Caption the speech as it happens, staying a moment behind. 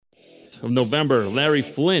of November, Larry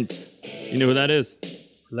Flint. You know who that is?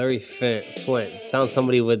 Larry Flint. Sounds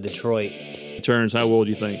somebody with Detroit. Turns, how old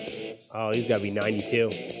do you think? Oh, he's got to be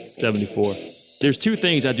 92. 74. There's two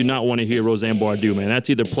things I do not want to hear Roseanne Barr do, man. That's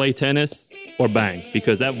either play tennis or bang,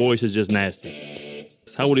 because that voice is just nasty.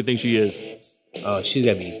 How old do you think she is? Oh, she's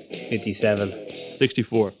got to be 57.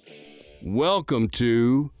 64. Welcome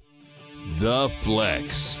to The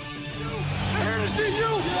Flex. They're here to see you.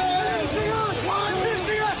 They're here to see us. They're here to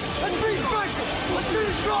see us. Let's be special. Let's be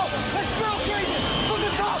strong. Let's spell greatness from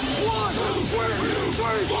the top. 1, 2,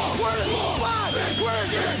 3, 4, 5,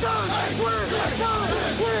 6, 7, 8, 9,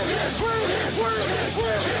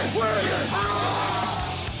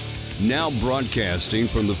 Now broadcasting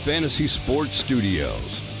from the Fantasy Sports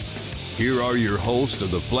Studios. Here are your hosts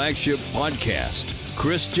of the flagship podcast,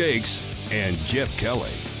 Chris Jakes and Jeff Kelly.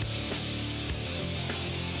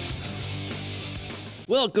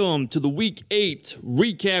 Welcome to the Week 8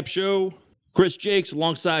 recap show. Chris Jakes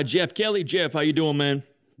alongside Jeff Kelly. Jeff, how you doing, man?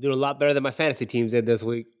 Doing a lot better than my fantasy teams did this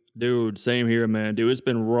week. Dude, same here, man. Dude, it's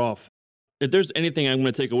been rough. If there's anything I'm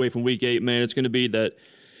going to take away from Week 8, man, it's going to be that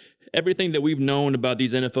everything that we've known about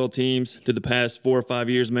these NFL teams through the past 4 or 5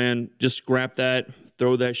 years, man, just scrap that,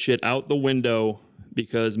 throw that shit out the window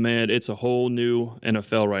because, man, it's a whole new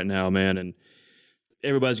NFL right now, man, and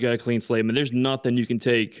everybody's got a clean slate. Man, there's nothing you can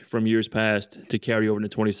take from years past to carry over into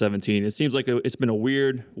 2017. It seems like it's been a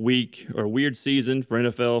weird week or a weird season for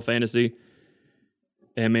NFL fantasy,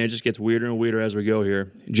 and, man, it just gets weirder and weirder as we go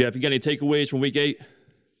here. Jeff, you got any takeaways from Week 8?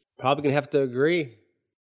 Probably going to have to agree.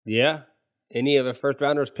 Yeah. Any of the first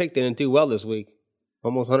rounders picked didn't do well this week.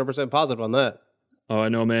 Almost 100% positive on that. Oh, I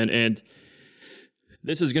know, man. And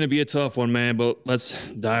this is going to be a tough one, man, but let's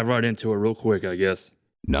dive right into it real quick, I guess.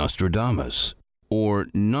 Nostradamus or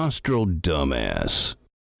Nostrodumbass.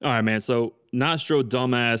 All right, man. So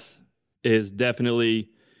Nostrodumbass is definitely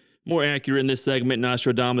more accurate in this segment.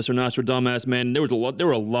 Nostradamus or Nostrodumbass, man. There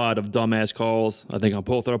were a lot of dumbass calls, I think, on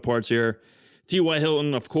both our parts here. T.Y.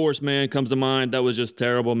 Hilton, of course, man, comes to mind. That was just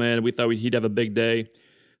terrible, man. We thought he'd have a big day.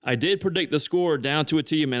 I did predict the score down to a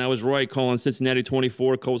T, man. I was right calling Cincinnati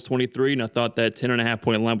 24, Colts 23, and I thought that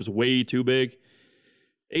 10.5-point line was way too big.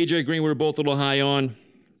 A.J. Green, we were both a little high on.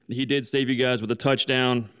 He did save you guys with a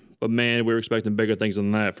touchdown, but, man, we were expecting bigger things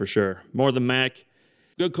than that for sure. More than Mac.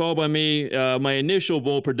 Good call by me. My initial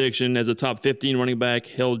bold prediction as a top 15 running back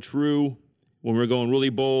held true when we were going really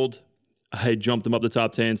bold. I jumped him up the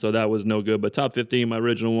top 10, so that was no good. But top 15, my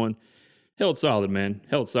original one, held solid, man.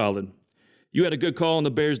 Held solid. You had a good call on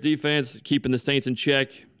the Bears defense, keeping the Saints in check.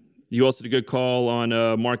 You also did a good call on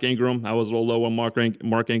Mark Ingram. I was a little low on Mark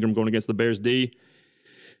Ingram going against the Bears D.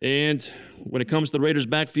 And when it comes to the Raiders'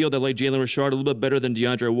 backfield, I like Jalen Richard a little bit better than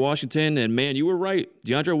DeAndre Washington. And, man, you were right.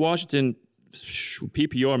 DeAndre Washington,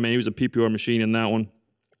 PPR, man, he was a PPR machine in that one.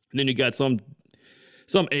 And then you got some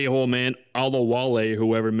a-hole, man, Aldo Wale,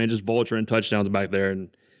 whoever, man, just vulturing touchdowns back there. And,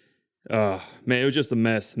 man, it was just a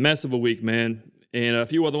mess. Mess of a week, man. And a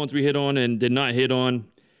few other ones we hit on and did not hit on.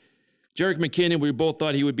 Jerick McKinnon, we both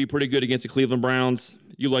thought he would be pretty good against the Cleveland Browns.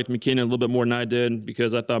 You liked McKinnon a little bit more than I did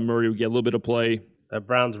because I thought Murray would get a little bit of play. That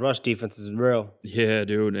Browns rush defense is real. Yeah,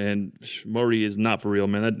 dude, and Murray is not for real,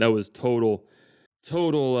 man. That was total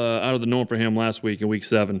out of the norm for him last week in Week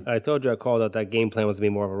 7. I told you I called out that game plan was to be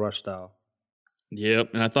more of a rush style.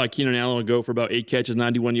 Yep, and I thought Keenan Allen would go for about 8 catches,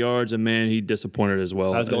 91 yards, and, man, he disappointed as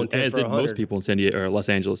well. I was going 10 as for did 100. most people in San Diego or Los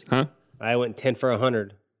Angeles, huh? I went 10 for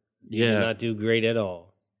 100. Yeah. Did not do great at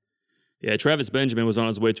all. Yeah, Travis Benjamin was on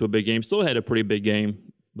his way to a big game. Still had a pretty big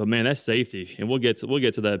game, but, man, that's safety. And we'll get to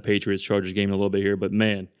that Patriots-Chargers game in a little bit here, but,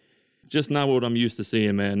 man, just not what I'm used to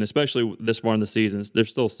seeing, man, especially this far in the season. There's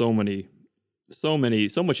still so much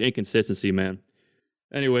inconsistency, man.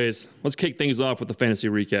 Anyways, let's kick things off with the fantasy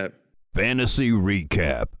recap. Fantasy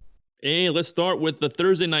Recap. And let's start with the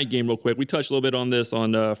Thursday night game real quick. We touched a little bit on this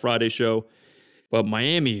on Friday's show, but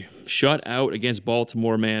Miami shut out against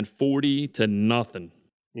Baltimore, man, 40-0.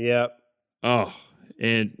 Yep. Oh,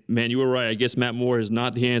 and, man, you were right. I guess Matt Moore is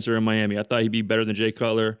not the answer in Miami. I thought he'd be better than Jay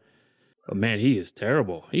Cutler. But, man, he is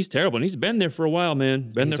terrible. He's terrible, and he's been there for a while,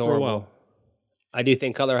 man. He's there horrible. For a while. I do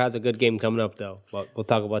think Cutler has a good game coming up, though. But we'll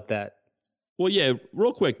talk about that. Well, yeah,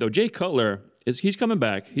 real quick, though. Jay Cutler, he's coming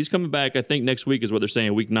back. He's coming back, I think, next week is what they're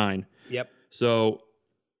saying, Week 9. Yep. So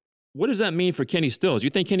what does that mean for Kenny Stills? You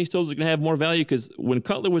think Kenny Stills is going to have more value? Because when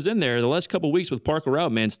Cutler was in there the last couple of weeks with Parker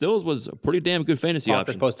out, man, Stills was a pretty damn good fantasy Parker's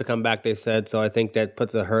option. supposed to come back, they said, so I think that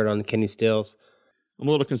puts a hurt on Kenny Stills. I'm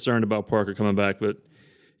a little concerned about Parker coming back, but,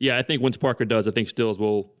 yeah, I think once Parker does, I think Stills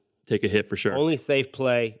will take a hit for sure. Only safe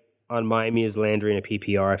play on Miami is Landry in a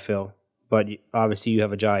PPR, I feel. But obviously you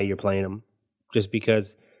have a Jai, you're playing him. Just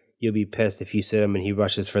because you'll be pissed if you sit him and he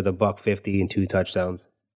rushes for the $150 and 2 touchdowns.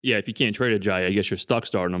 Yeah, if you can't trade a Jai, I guess you're stuck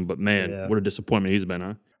starting him. But man, what a disappointment he's been,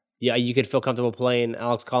 huh? Yeah, you could feel comfortable playing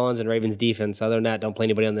Alex Collins and Ravens defense. Other than that, don't play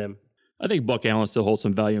anybody on them. I think Buck Allen still holds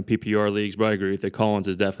some value in PPR leagues, but I agree with you. Collins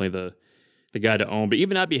is definitely the guy to own. But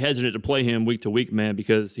even I'd be hesitant to play him week to week, man,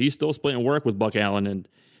 because he's still splitting work with Buck Allen. And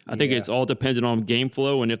I think it's all dependent on game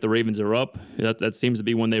flow. And if the Ravens are up, that seems to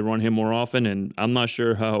be when they run him more often. And I'm not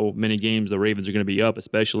sure how many games the Ravens are going to be up,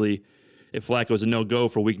 especially if Flacco's a no-go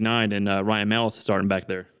for week 9 and Ryan Mallett is starting back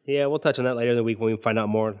there. Yeah, we'll touch on that later in the week when we find out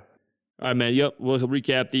more. All right, man. Yep, we'll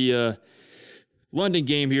recap the London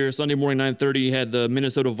game here. Sunday morning, 9:30, you had the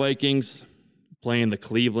Minnesota Vikings playing the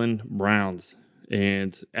Cleveland Browns.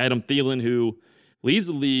 And Adam Thielen, who leads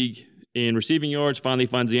the league in receiving yards, finally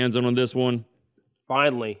finds the end zone on this one.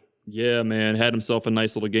 Finally. Yeah, man. Had himself a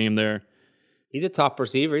nice little game there. He's a top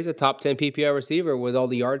receiver. He's a top 10 PPR receiver with all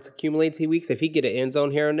the yards accumulated weeks. If he get an end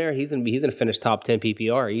zone here and there, he's gonna finish top 10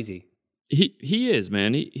 PPR easy. He is,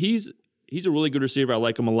 man. He's a really good receiver. I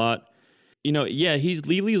like him a lot. You know, yeah, he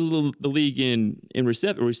leads the league in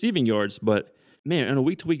receiving yards, but man, on a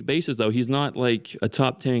week-to-week basis, though, he's not like a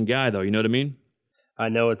top 10 guy, though. You know what I mean? I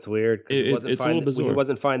know it's weird. It's a little bizarre. He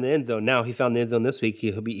wasn't finding the end zone. Now he found the end zone this week.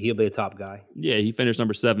 He'll be a top guy. Yeah, he finished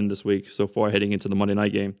number 7 this week so far, heading into the Monday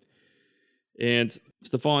night game. And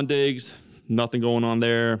Stephon Diggs, nothing going on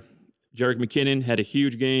there. Jerick McKinnon had a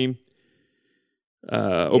huge game.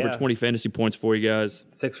 Over 20 fantasy points for you guys.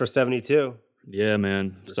 6 for 72. Yeah,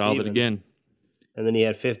 man. Receiving. Solid again. And then he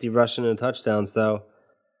had 50 rushing and a touchdown. So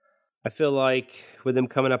I feel like with them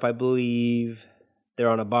coming up, I believe they're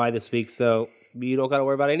on a bye this week. So you don't got to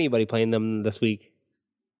worry about anybody playing them this week.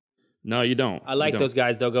 No, you don't. I like those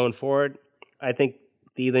guys, though, going forward. I think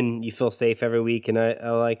Thielen, you feel safe every week. And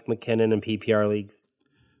I like McKinnon in PPR leagues.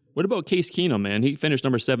 What about Case Keenum, man? He finished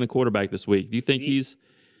number 7 quarterback this week. Do you think he's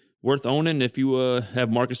worth owning if you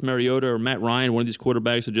have Marcus Mariota or Matt Ryan, one of these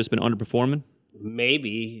quarterbacks have just been underperforming?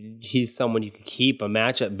 Maybe he's someone you could keep a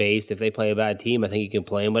matchup based. If they play a bad team, I think you can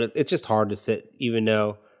play him. But it's just hard to sit, even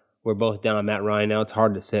though we're both down on Matt Ryan now. It's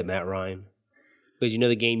hard to sit Matt Ryan. Because you know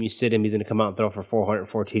the game you sit him, he's going to come out and throw for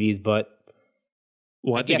 404 TDs. But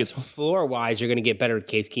I think it's floor-wise, you're going to get better with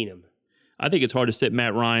Case Keenum. I think it's hard to sit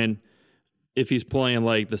Matt Ryan if he's playing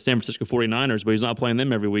like the San Francisco 49ers, but he's not playing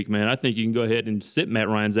them every week, man. I think you can go ahead and sit Matt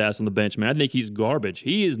Ryan's ass on the bench, man. I think he's garbage.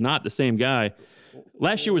 He is not the same guy.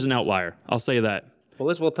 Last year was an outlier. I'll say that.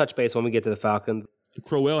 Well, we'll touch base when we get to the Falcons.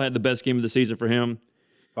 Crowell had the best game of the season for him.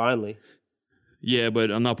 Finally. Yeah,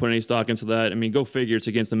 but I'm not putting any stock into that. I mean, go figure. It's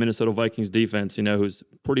against the Minnesota Vikings defense, you know, who's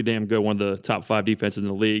pretty damn good, one of the top 5 defenses in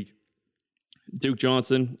the league. Duke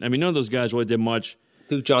Johnson. I mean, none of those guys really did much.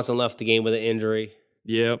 Duke Johnson left the game with an injury.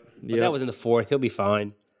 Yep. But that was in the 4th. He'll be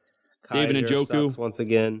fine. David Njoku. Once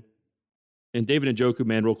again. And David Njoku,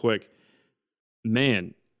 man, real quick.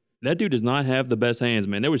 Man, that dude does not have the best hands,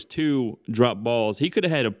 man. There was 2 drop balls. He could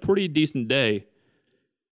have had a pretty decent day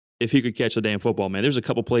if he could catch the damn football, man. There's a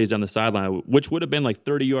couple plays down the sideline, which would have been like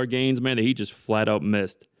 30-yard gains, man, that he just flat out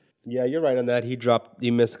missed. Yeah, you're right on that.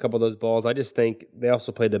 He missed a couple of those balls. I just think they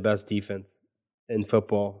also played the best defense in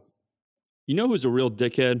football. You know who's a real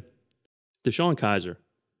dickhead? DeShone Kizer.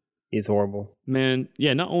 He's horrible. Man,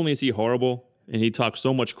 yeah, not only is he horrible, and he talked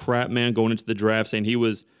so much crap, man, going into the draft, saying he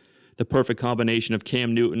was the perfect combination of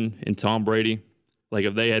Cam Newton and Tom Brady. Like,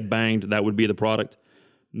 if they had banged, that would be the product.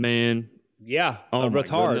 Man. Yeah, a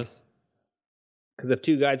retard. Because if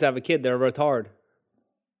 2 guys have a kid, they're a retard.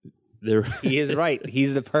 He is right.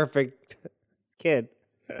 He's the perfect kid.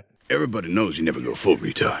 Everybody knows you never go full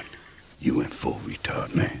retard. You went full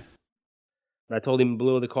retard, man. I told him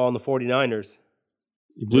blew the call on the 49ers.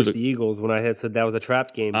 You blew the Eagles when I had said that was a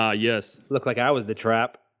trap game. Yes. Looked like I was the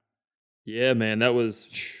trap. Yeah, man, that was...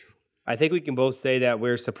 I think we can both say that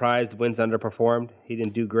we're surprised Wentz underperformed. He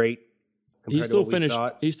didn't do great. He still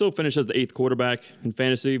finished as the 8th quarterback in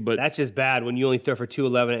fantasy, but... That's just bad when you only throw for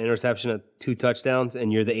 211, an interception, and 2 touchdowns,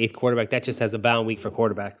 and you're the 8th quarterback. That just has a bound week for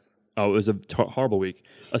quarterbacks. Oh, it was a horrible week.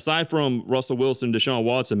 Aside from Russell Wilson, Deshaun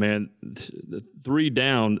Watson, man, the 3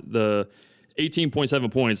 down, the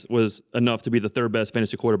 18.7 points was enough to be the 3rd best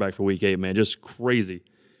fantasy quarterback for week 8, man. Just crazy.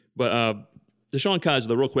 But DeShone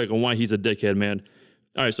Kizer, real quick, on why he's a dickhead, man.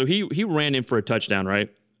 All right, so he ran in for a touchdown, right?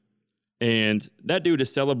 And that dude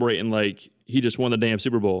is celebrating like he just won the damn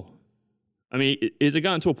Super Bowl. I mean, is it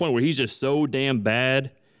gotten to a point where he's just so damn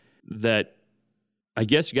bad that I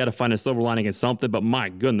guess you got to find a silver lining in something? But my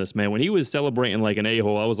goodness, man, when he was celebrating like an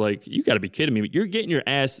a-hole, I was like, you got to be kidding me. You're getting your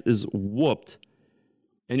ass is whooped,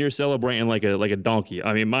 and you're celebrating like a donkey.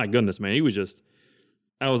 I mean, my goodness, man, he was just...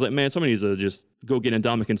 I was like, man, somebody needs to just go get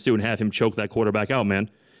Ndamukong Suh and have him choke that quarterback out,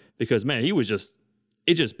 man. Because, man, he was just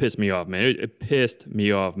it just pissed me off, man. It pissed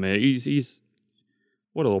me off, man. He's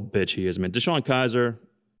what a little bitch he is, man. Deshaun Kaiser,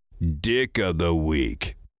 Dick of the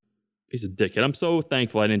Week. he's a dickhead. I'm so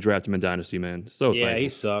thankful I didn't draft him in Dynasty, man. So Yeah, thankful. he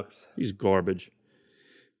sucks. He's garbage.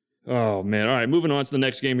 Oh, man. All right, moving on to the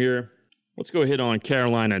next game here. Let's go hit on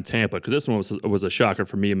Carolina and Tampa, because this one was a shocker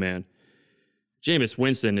for me, man. Jameis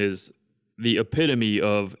Winston is the epitome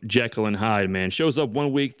of Jekyll and Hyde, man. Shows up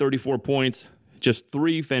 1 week, 34 points, just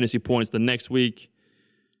 3 fantasy points the next week.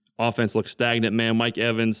 Offense looks stagnant, man. Mike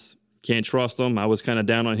Evans, can't trust him. I was kind of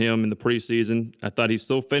down on him in the preseason. I thought he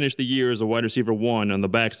still finished the year as a wide receiver 1 on the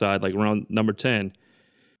backside, like around number 10.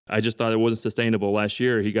 I just thought it wasn't sustainable. Last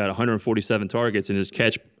year, he got 147 targets, and his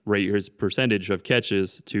catch rate, his percentage of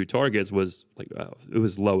catches to targets was like it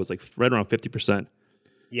was low. It was like right around 50%.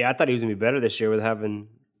 Yeah, I thought he was going to be better this year with having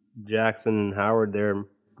Jackson and Howard there.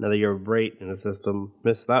 Another year of Brait in the system.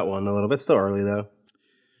 Missed that one a little bit. Still early, though.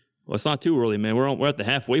 Well, it's not too early, man. We're at the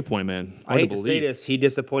halfway point, man. I hate to say this. He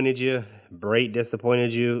disappointed you. Brait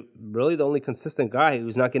disappointed you. Really, the only consistent guy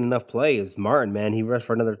who's not getting enough play is Martin, man. He rushed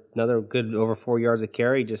for another good over 4 yards of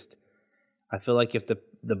carry. Just, I feel like if the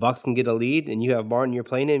Bucs can get a lead and you have Martin, you're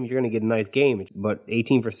playing him, you're going to get a nice game. But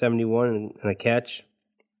 18 for 71 and a catch.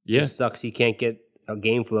 Yeah. It sucks you can't get a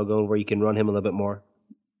game flow going where you can run him a little bit more.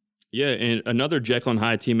 Yeah, and another Jekyll and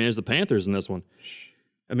Hyde team is the Panthers in this one.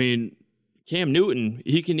 I mean, Cam Newton,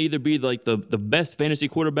 he can either be like the best fantasy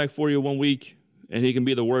quarterback for you 1 week, and he can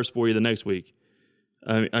be the worst for you the next week.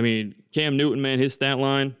 I mean, Cam Newton, man, his stat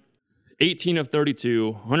line, 18 of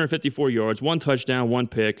 32, 154 yards, 1 touchdown, 1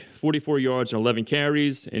 pick, 44 yards and 11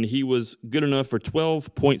 carries, and he was good enough for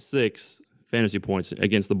 12.6 fantasy points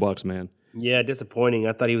against the Bucs, man. Yeah, disappointing.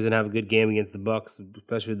 I thought he was going to have a good game against the Bucs,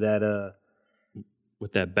 especially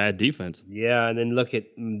with that bad defense. Yeah, and then look at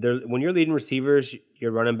when you're leading receivers,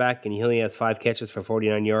 you're running back, and he only has 5 catches for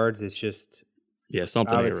 49 yards. It's just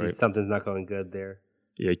something ain't obviously right. Something's not going good there.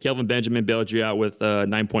 Yeah, Kelvin Benjamin bailed you out with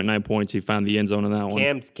 9.9 points. He found the end zone in that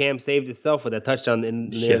one. Cam saved himself with that touchdown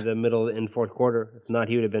near the middle in fourth quarter. If not,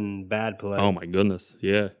 he would have been bad play. Oh my goodness,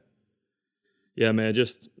 yeah, man.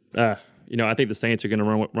 Just I think the Saints are going to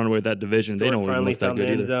run away with that division. They don't finally look that found good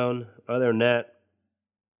the end either. zone. Other than that,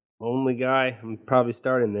 only guy I'm probably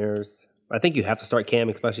starting there is I think you have to start Cam,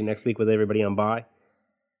 especially next week with everybody on bye.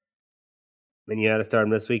 And you had to start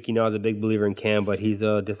him this week. I was a big believer in Cam, but he's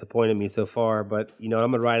disappointed me so far. But, I'm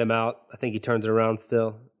going to ride him out. I think he turns it around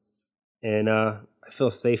still. And I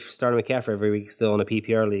feel safe starting McCaffrey every week still in a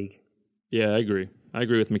PPR league. Yeah, I agree. I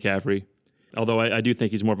agree with McCaffrey. Although I do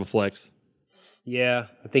think he's more of a flex. Yeah,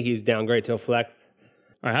 I think he's down great to a flex.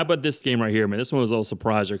 All right, how about this game right here, man? This one was a little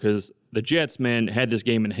surpriser because the Jets, man, had this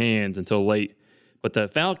game in hands until late. But the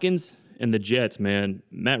Falcons and the Jets, man,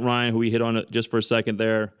 Matt Ryan, who we hit on it just for a second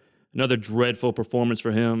there, another dreadful performance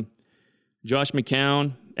for him. Josh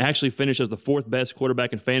McCown actually finished as the 4th best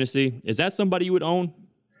quarterback in fantasy. Is that somebody you would own?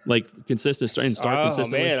 Like consistent and start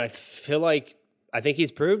consistently? Man, I think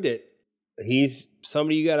he's proved it. He's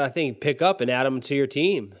somebody you got to, I think, pick up and add him to your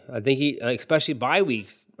team. I think especially bye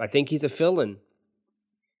weeks, I think he's a fill-in.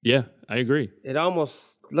 Yeah, I agree. It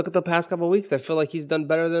almost, look at the past couple of weeks, I feel like he's done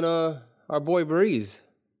better than our boy Breeze.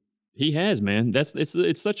 He has, man. It's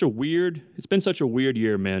been such a weird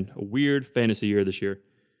year, man. A weird fantasy year this year.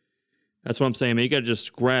 That's what I'm saying, man. You got to just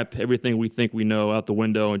scrap everything we think we know out the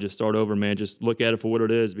window and just start over, man. Just look at it for what it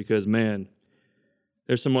is because, man,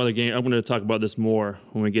 there's some other game. I'm going to talk about this more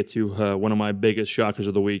when we get to one of my biggest shockers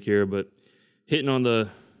of the week here, but hitting on the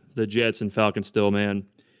Jets and Falcons still, man.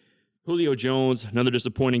 Julio Jones, another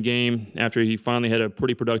disappointing game after he finally had a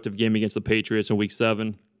pretty productive game against the Patriots in Week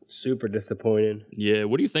 7. Super disappointing. Yeah,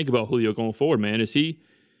 what do you think about Julio going forward, man?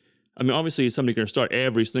 Obviously he's somebody going to start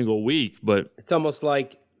every single week, but... It's almost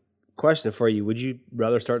like, question for you, would you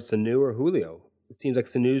rather start Sanu or Julio? It seems like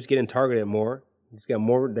Sanu's getting targeted more. He's got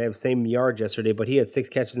more, they have same yards yesterday, but he had 6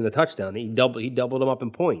 catches and a touchdown. He doubled them up in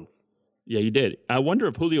points. Yeah, he did. I wonder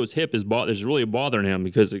if Julio's hip is really bothering him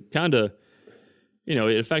because it kind of...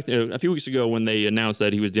 in fact, a few weeks ago when they announced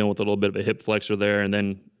that he was dealing with a little bit of a hip flexor there, and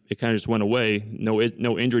then it kind of just went away. No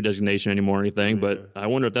injury designation anymore or anything, but I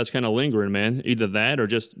wonder if that's kind of lingering, man. Either that or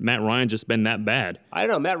just Matt Ryan just been that bad. I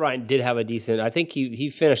don't know. Matt Ryan did have a decent... I think he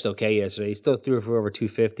finished okay yesterday. He still threw for over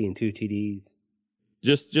 250 and 2 TDs.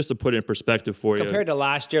 Just to put it in perspective for you. Compared to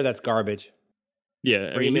last year, that's garbage.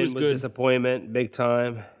 Yeah, Freeman he was good. Disappointment, big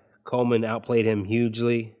time. Coleman outplayed him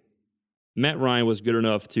hugely. Matt Ryan was good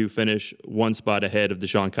enough to finish 1 spot ahead of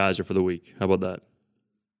Deshaun Kaiser for the week. How about that?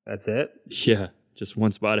 That's it? Yeah, just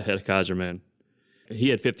 1 spot ahead of Kaiser, man. He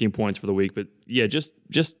had 15 points for the week, but yeah,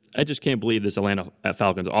 I just can't believe this Atlanta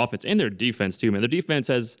Falcons offense and their defense too, man. Their defense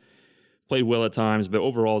has Played well at times, but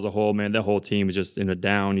overall as a whole, man, that whole team is just in a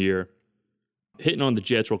down year. Hitting on the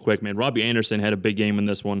Jets real quick, man. Robbie Anderson had a big game in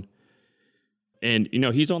this one. And,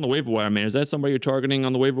 he's on the waiver wire, man. Is that somebody you're targeting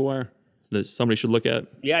on the waiver wire that somebody should look at?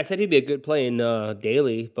 Yeah, I said he'd be a good play in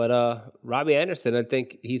daily, but Robbie Anderson, I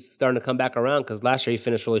think he's starting to come back around because last year he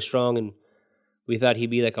finished really strong, and we thought he'd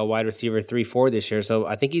be like a wide receiver 3-4 this year. So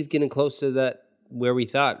I think he's getting close to that where we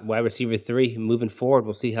thought, wide receiver 3. Moving forward,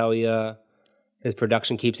 we'll see how his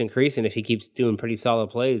production keeps increasing. If he keeps doing pretty solid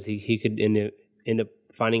plays, he could end up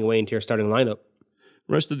finding a way into your starting lineup.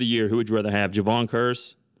 Rest of the year, who would you rather have, Javon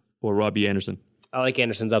Curse or Robbie Anderson? I like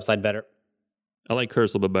Anderson's upside better. I like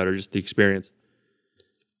Curse a little bit better, just the experience.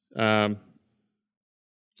 Let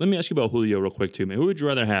me ask you about Julio real quick, too, man. Who would you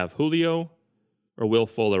rather have, Julio or Will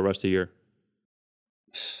Fuller rest of the year?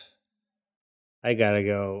 I got to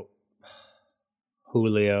go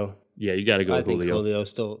Julio. Yeah, you got to go with Julio. I think Julio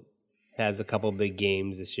still has a couple big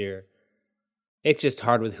games this year. It's just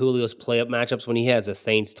hard with Julio's play-up matchups when he has the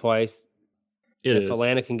Saints twice. If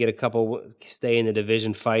Atlanta can get a couple, stay in the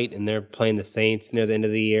division fight, and they're playing the Saints near the end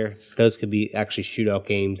of the year, those could be actually shootout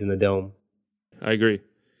games in the Dome. I agree.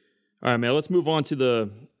 All right, man, let's move on to the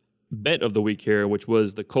bet of the week here, which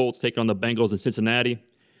was the Colts taking on the Bengals in Cincinnati.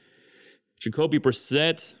 Jacoby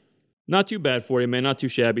Brissett, not too bad for you, man, not too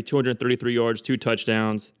shabby. 233 yards, 2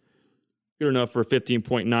 touchdowns. Good enough for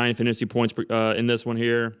 15.9 fantasy points in this one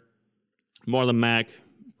here. Marlon Mack,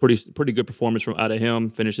 pretty good performance from out of him.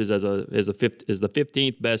 Finishes as the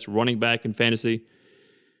 15th best running back in fantasy.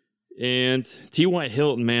 And T.Y.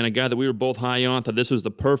 Hilton, man, a guy that we were both high on, thought this was the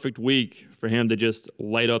perfect week for him to just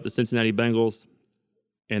light up the Cincinnati Bengals.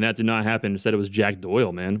 And that did not happen. Instead, it was Jack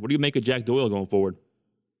Doyle, man. What do you make of Jack Doyle going forward?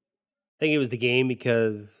 I think it was the game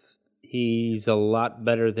because he's a lot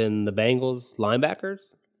better than the Bengals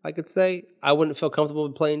linebackers, I could say. I wouldn't feel comfortable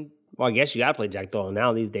with playing. Well, I guess you got to play Jack Doyle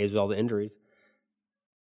now these days with all the injuries.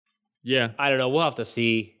 Yeah. I don't know. We'll have to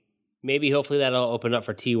see. Maybe, hopefully, that'll open up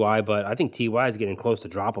for T.Y., but I think T.Y. is getting close to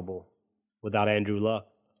droppable without Andrew Luck.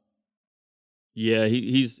 Yeah,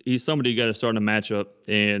 he's somebody you got to start in a matchup,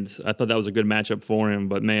 and I thought that was a good matchup for him.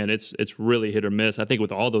 But, man, it's really hit or miss, I think,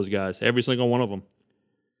 with all those guys, every single one of them.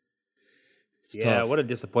 It's tough. What a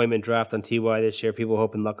disappointment draft on T.Y. this year. People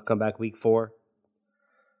hoping Luck will come back week 4.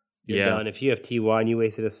 You're done. If you have T.Y. and you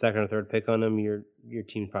wasted a second or third pick on him, your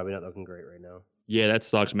team's probably not looking great right now. Yeah, that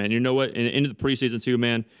sucks, man. You know what? Into the preseason, too,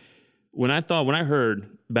 man, when I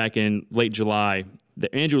heard back in late July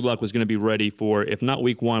that Andrew Luck was going to be ready for, if not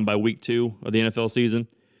week 1, by week 2 of the NFL season,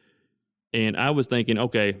 and I was thinking,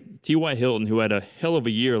 okay, T.Y. Hilton, who had a hell of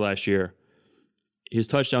a year last year, his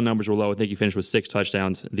touchdown numbers were low. I think he finished with 6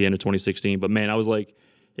 touchdowns at the end of 2016. But, man, I was like,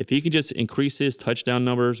 if he can just increase his touchdown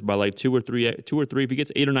numbers by like 2 or 3, if he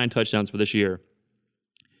gets 8 or 9 touchdowns for this year,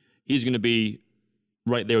 he's going to be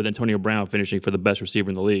right there with Antonio Brown finishing for the best receiver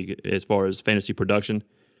in the league as far as fantasy production.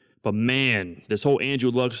 But, man, this whole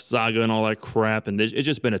Andrew Luck saga and all that crap, and it's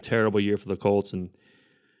just been a terrible year for the Colts and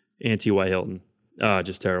T.Y. Hilton.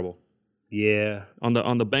 Just terrible. Yeah. On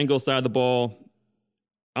the Bengals side of the ball,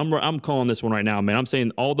 I'm calling this one right now, man. I'm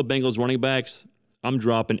saying all the Bengals running backs, I'm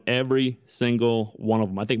dropping every single one of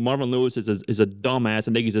them. I think Marvin Lewis is a dumbass.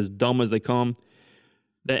 I think he's as dumb as they come.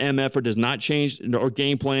 The MFer does not change or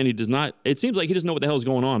game plan. He does not. It seems like he doesn't know what the hell is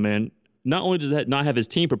going on, man. Not only does that not have his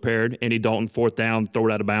team prepared, Andy Dalton, 4th down, throw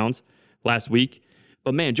it out of bounds last week,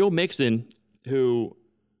 but, man, Joe Mixon, who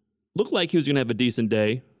looked like he was going to have a decent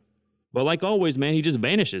day, but like always, man, he just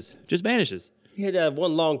vanishes. He had that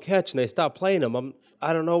one long catch, and they stopped playing him.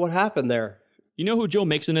 I don't know what happened there. You know who Joe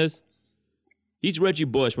Mixon is? He's Reggie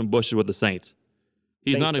Bush when Bush is with the Saints.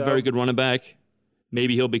 He's not a very good running back.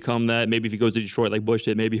 Maybe he'll become that. Maybe if he goes to Detroit like Bush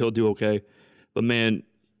did, maybe he'll do okay. But, man,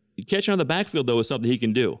 catching on the backfield, though, is something he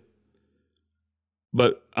can do.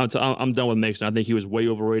 But I'm done with Mixon. I think he was way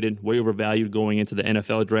overrated, way overvalued going into the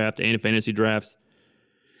NFL draft and fantasy drafts.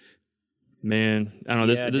 Man, I don't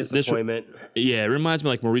know. This disappointment. It reminds me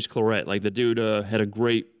like Maurice Clarett. Like the dude had a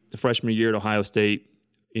great freshman year at Ohio State,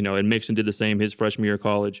 and Mixon did the same his freshman year of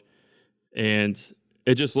college. And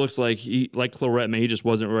it just looks like like Clarett, man, he just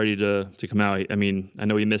wasn't ready to come out. I mean, I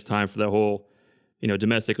know he missed time for that whole,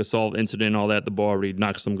 domestic assault incident and all that at the bar where he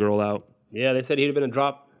knocked some girl out. Yeah, they said he'd have been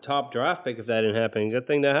a top draft pick if that didn't happen. Good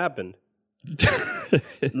thing that happened.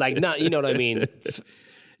 Like, not, you know what I mean?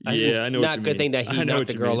 Yeah, I know what you mean. Not good thing that he knocked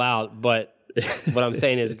the girl out, but what I'm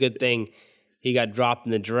saying is a good thing he got dropped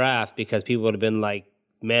in the draft because people would have been like,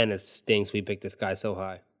 man, it stinks we picked this guy so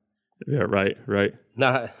high. Yeah, right.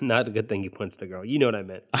 Not a good thing you punched the girl. You know what I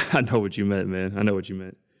meant. I know what you meant, man. I know what you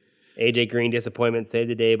meant. AJ Green disappointment, saved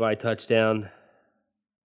the day by a touchdown.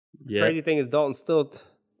 Yeah. Crazy thing is Dalton still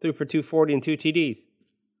threw for 240 and 2 TDs.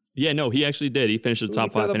 Yeah, no, he actually did. He finished the Who top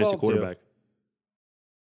he throw 5 the fantasy ball to? quarterback,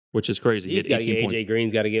 which is crazy. He He's had got to 18 get points. AJ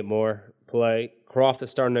Green's got to get more play. Croft is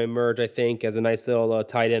starting to emerge, I think, as a nice little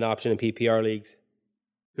tight end option in PPR leagues.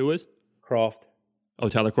 Who is? Croft. Oh,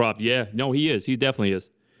 Tyler Kroft. Yeah, no, he is. He definitely is.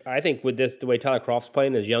 I think with the way Tyler Croft's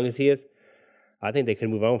playing, as young as he is, I think they could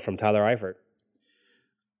move on from Tyler Eifert.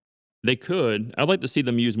 They could. I'd like to see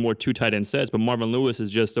them use more 2 tight end sets, but Marvin Lewis is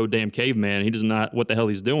just so damn caveman. He does not what the hell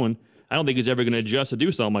he's doing. I don't think he's ever going to adjust to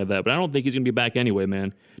do something like that, but I don't think he's going to be back anyway,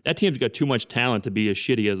 man. That team's got too much talent to be as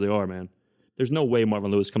shitty as they are, man. There's no way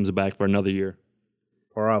Marvin Lewis comes back for another year.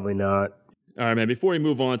 Probably not. All right, man, before we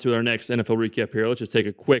move on to our next NFL recap here, let's just take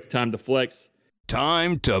a quick time to flex.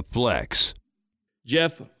 Time to flex.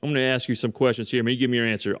 Jeff, I'm going to ask you some questions here, man. You give me your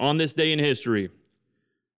answer. On this day in history,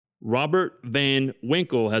 Robert Van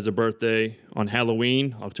Winkle has a birthday on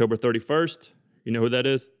Halloween, October 31st. You know who that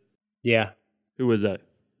is? Yeah. Who is that?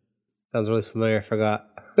 Sounds really familiar. I forgot.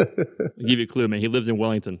 I'll give you a clue, man. He lives in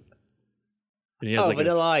Wellington. And he has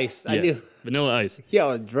Vanilla Ice. I yes, knew. Vanilla Ice. Yeah, I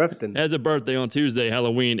was drifting. Has a birthday on Tuesday,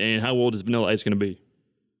 Halloween, and how old is Vanilla Ice going to be?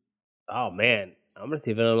 Oh, man. I'm going to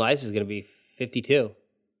see Vanilla Ice is going to be 52.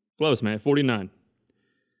 Close, man. 49.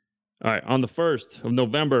 All right, on the 1st of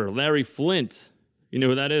November, Larry Flint. You know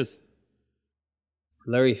who that is?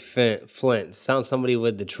 Larry Flint. Sounds somebody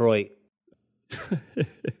with Detroit.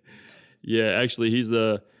 Yeah, actually, he's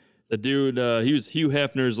the dude. He was Hugh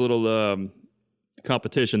Hefner's little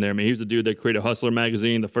competition there. I mean, he was the dude that created Hustler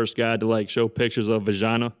magazine, the first guy to show pictures of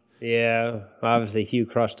vagina. Yeah, obviously Hugh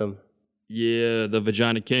crushed him. Yeah, the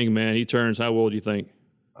vagina king, man. He turns, how old do you think?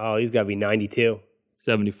 Oh, he's got to be 92.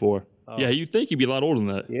 74. Oh. Yeah, you'd think he'd be a lot older than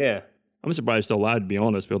that. Yeah. I'm surprised he's still alive, to be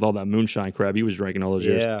honest, with all that moonshine crap he was drinking all those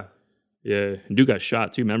years. Yeah. Yeah, and dude got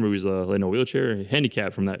shot too. Remember, he was in a wheelchair,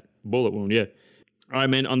 handicapped from that bullet wound. Yeah. All right,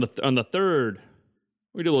 man. On the 3rd,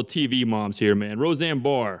 we do a little TV moms here, man. Roseanne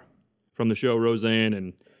Barr from the show Roseanne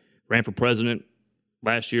and ran for president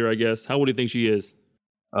last year, I guess. How old do you think she is?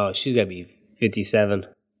 Oh, she's got to be 57.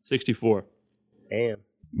 64. Damn.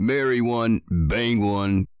 Marry one, bang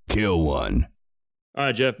one, kill one. All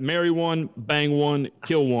right, Jeff. Marry one, bang one,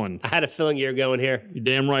 kill one. I had a feeling you were going here. You're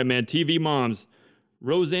damn right, man. TV moms.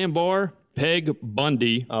 Roseanne Barr, Peg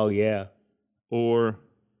Bundy, Oh, yeah. or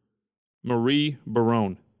Marie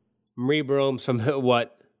Barone. Marie Brome's from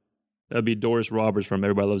what? That'd be Doris Roberts from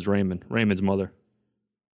Everybody Loves Raymond. Raymond's mother.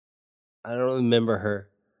 I don't remember her.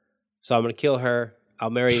 So I'm going to kill her. I'll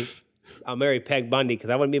marry Peg Bundy because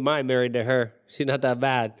I wouldn't be mind married to her. She's not that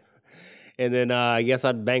bad. And then I guess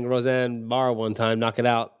I'd bang Roseanne Barr one time, knock it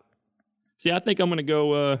out. See, I think I'm going to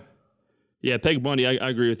go, Peg Bundy. I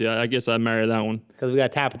agree with you. I guess I'd marry that one. Because we got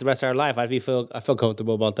to tap it the rest of our life. I feel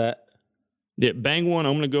comfortable about that. Yeah, bang one.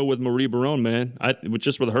 I'm going to go with Marie Barone, man.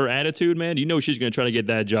 Just with her attitude, man, you know she's going to try to get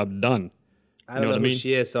that job done. I don't know who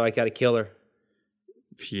she is, so I got to kill her.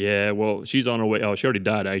 Yeah, well, she's on her way. Oh, she already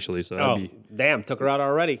died, actually. So Damn, took her out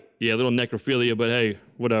already. Yeah, a little necrophilia, but hey,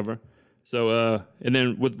 whatever. So, and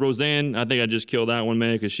then with Roseanne, I think I just killed that one,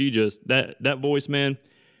 man, because she just, that voice, man.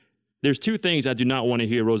 There's 2 things I do not want to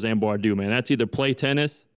hear Roseanne Barr do, man. That's either play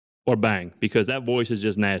tennis or bang, because that voice is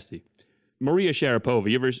just nasty. Maria Sharapova,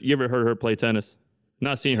 you ever heard her play tennis?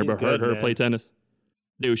 Not seen her, but heard her play tennis.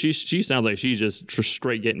 Dude, she sounds like she's just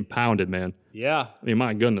straight getting pounded, man. Yeah. I mean,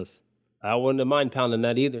 my goodness. I wouldn't have mind pounding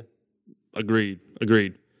that either. Agreed. All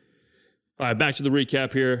right, back to the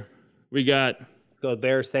recap here. We got... Let's go with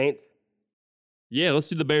Bears Saints. Yeah, let's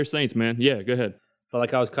do the Bears Saints, man. Yeah, go ahead. Felt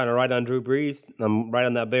like I was kind of right on Drew Brees. I'm right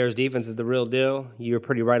on that Bears defense is the real deal. You were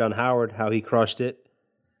pretty right on Howard, how he crushed it.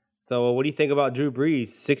 So what do you think about Drew Brees?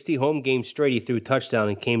 60 home games straight, he threw a touchdown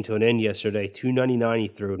and came to an end yesterday. 299 he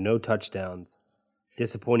threw, no touchdowns.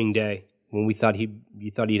 Disappointing day when you thought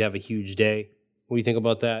he'd have a huge day. What do you think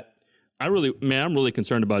about that? I'm really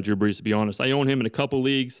concerned about Drew Brees, to be honest. I own him in a couple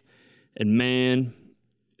leagues, and man,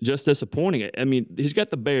 just disappointing. I mean, he's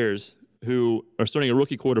got the Bears, who are starting a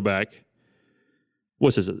rookie quarterback.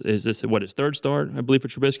 What's this? Is this his 3rd start, I believe, for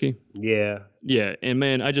Trubisky? Yeah. Yeah, and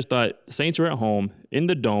man, I just thought Saints are at home, in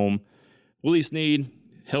the Dome. Willie Snead,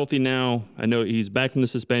 healthy now. I know he's back from the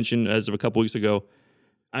suspension as of a couple weeks ago.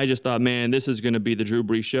 I just thought, man, this is going to be the Drew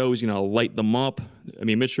Brees show. He's going to light them up. I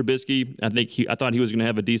mean, Mitch Trubisky, I thought he was going to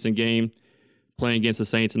have a decent game playing against the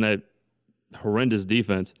Saints in that horrendous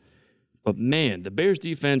defense. But man, the Bears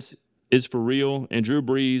defense is for real, and Drew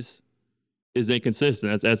Brees is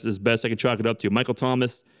inconsistent. That's as best I can chalk it up to. Michael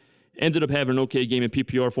Thomas ended up having an okay game in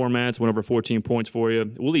PPR formats, went over 14 points for you.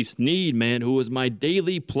 Willie Snead, man, who was my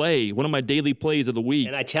daily play, one of my daily plays of the week.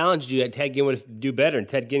 And I challenged you that Ted Ginn would do better, and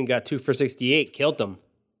Ted Ginn got 2 for 68, killed them.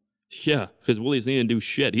 Yeah, because Willie Snead didn't do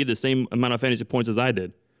shit. He had the same amount of fantasy points as I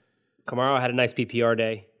did. Kamara had a nice PPR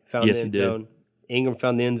day. found Yes, the he end did. zone. Ingram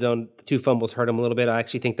found the end zone. The 2 fumbles hurt him a little bit. I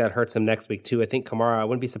actually think that hurts him next week, too. I think I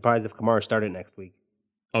wouldn't be surprised if Kamara started next week.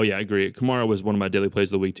 Oh, yeah, I agree. Kamara was one of my daily plays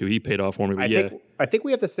of the week, too. He paid off for me, but I think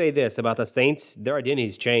we have to say this about the Saints. Their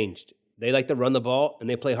identity's changed. They like to run the ball, and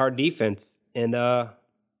they play hard defense. And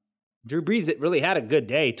Drew Brees really had a good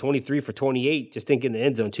day, 23 for 28, just didn't get in the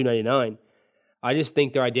end zone, 299. I just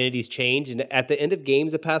think their identity's changed. And at the end of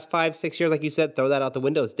games the past 5-6 years, like you said, throw that out the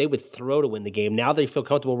windows. They would throw to win the game. Now they feel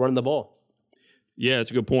comfortable running the ball. Yeah,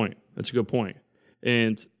 that's a good point.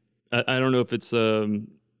 And I don't know if it's,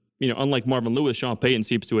 unlike Marvin Lewis, Sean Payton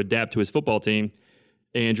seems to adapt to his football team.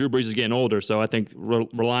 And Drew Brees is getting older, so I think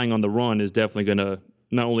relying on the run is definitely going to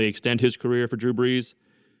not only extend his career for Drew Brees,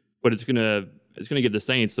 but it's going to give the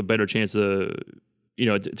Saints a better chance to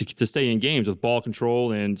stay in games with ball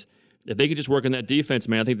control. And if they could just work on that defense,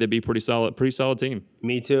 man, I think they'd be pretty solid team.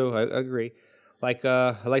 Me too. I agree. I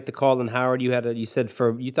like the call on Howard. You thought he was going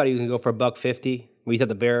to go for $150. You thought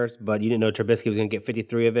the Bears, but you didn't know Trubisky was going to get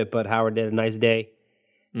 53 of it. But Howard did a nice day.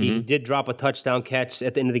 Mm-hmm. He did drop a touchdown catch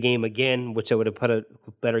at the end of the game again, which I would have put a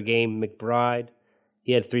better game. McBride,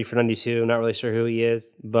 he had 3 for 92. Not really sure who he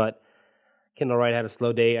is, but Kendall Wright had a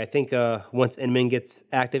slow day. I think once Inman gets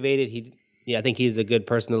activated, I think he's a good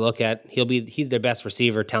person to look at. He's their best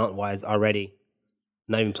receiver talent-wise already.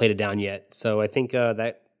 Not even played it down yet. So I think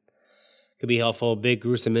that could be helpful. Big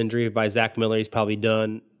gruesome injury by Zach Miller. He's probably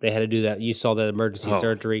done. They had to do that. You saw the emergency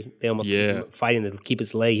surgery. They almost fighting to keep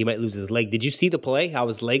his leg. He might lose his leg. Did you see the play? How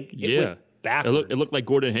his leg went backwards. It looked like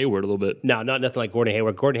Gordon Hayward a little bit. No, not nothing like Gordon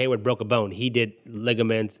Hayward. Gordon Hayward broke a bone. He did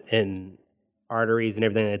ligaments and arteries and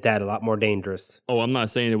everything like that. A lot more dangerous. Oh, I'm not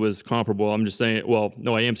saying it was comparable. I'm just saying, well,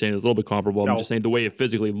 no, I am saying it was a little bit comparable. I'm just saying the way it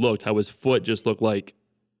physically looked, how his foot just looked like,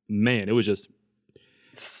 man, it was just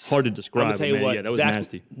hard to describe. I'm gonna tell you what, that was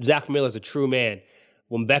nasty. Zach Miller's a true man.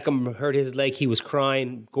 When Beckham hurt his leg, he was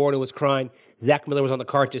crying. Gordon was crying. Zach Miller was on the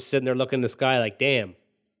cart just sitting there looking in the sky like, damn,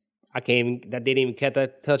 they didn't even catch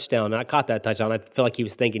that touchdown. I caught that touchdown. I feel like he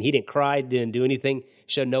was thinking. He didn't cry, didn't do anything,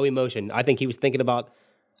 showed no emotion. I think he was thinking about,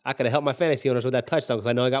 I could have helped my fantasy owners with that touchdown because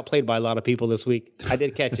I know I got played by a lot of people this week. I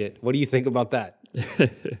did catch it. What do you think about that?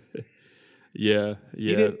 Yeah.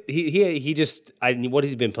 He just, what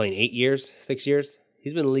has he been playing, 8 years, 6 years?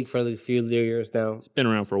 He's been in the league for a few years now. He's been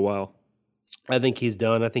around for a while. I think he's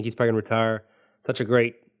done. I think he's probably going to retire. Such a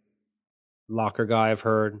great locker guy, I've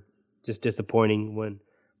heard. Just disappointing when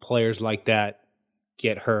players like that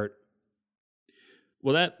get hurt.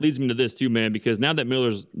 Well, that leads me to this too, man, because now that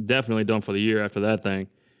Miller's definitely done for the year after that thing,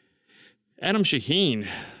 Adam Shaheen,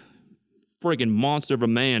 friggin' monster of a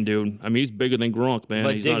man, dude. I mean, he's bigger than Gronk, man.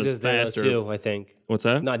 But he's Diggs not as is there fast too, I think. What's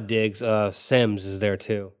that? Not Diggs. Sims is there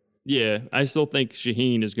too. Yeah, I still think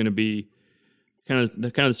Shaheen is going to be kind of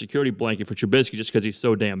the security blanket for Trubisky just because he's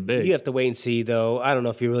so damn big. You have to wait and see, though. I don't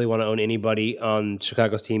know if you really want to own anybody on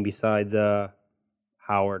Chicago's team besides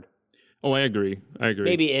Howard. Oh, I agree.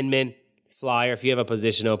 Maybe Inman, Flyer. If you have a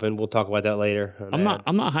position open, we'll talk about that later. I'm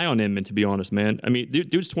not high on Inman, to be honest, man. I mean,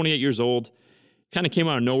 dude's 28 years old. Kind of came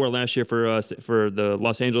out of nowhere last year for the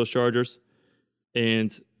Los Angeles Chargers,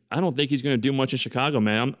 and I don't think he's going to do much in Chicago,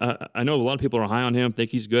 man. I know a lot of people are high on him, think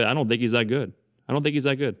he's good. I don't think he's that good.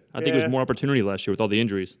 I think there's more opportunity last year with all the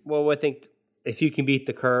injuries. Well, I think if you can beat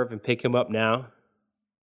the curve and pick him up now,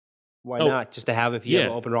 why not? Just to have if you have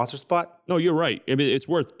an open roster spot? No, you're right. I mean, it's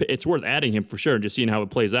worth adding him for sure and just seeing how it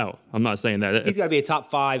plays out. I'm not saying that. He's got to be a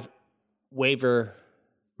top 5 waiver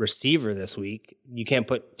receiver this week. You can't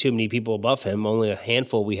put too many people above him. Only a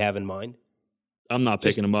handful we have in mind. I'm not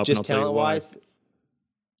picking him up. Just talent-wise?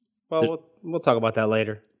 Well, we'll talk about that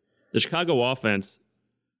later. The Chicago offense,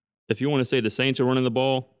 if you want to say the Saints are running the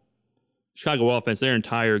ball, Chicago offense, their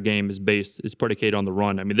entire game is predicated on the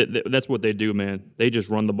run. I mean, that's what they do, man. They just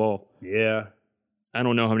run the ball. Yeah. I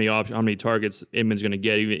don't know how many targets Inman's going to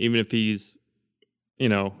get, even if he's,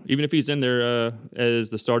 even if he's in there as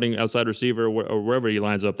the starting outside receiver or wherever he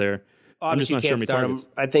lines up there. I'm just not sure how many targets.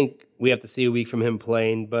 I think we have to see a week from him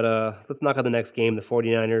playing, but let's knock out the next game, the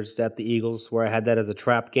 49ers at the Eagles, where I had that as a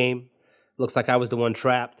trap game. Looks like I was the one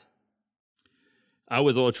trapped. I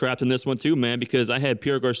was all trapped in this one too, man, because I had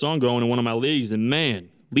Pierre Garçon going in one of my leagues, and man,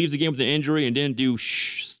 leaves the game with an injury and didn't do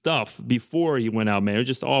stuff before he went out, man. It was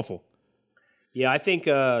just awful. Yeah, I think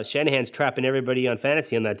Shanahan's trapping everybody on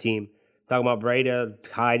fantasy on that team. Talking about Breda,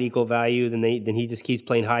 Hyde equal value, then he just keeps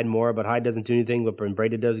playing Hyde more, but Hyde doesn't do anything. But when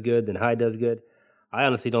Breda does good, then Hyde does good. I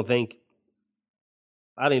honestly don't even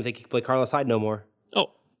think he can play Carlos Hyde no more.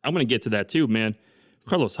 Oh, I'm going to get to that too, man.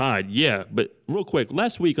 Carlos Hyde, yeah. But real quick,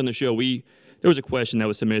 last week on the show, there was a question that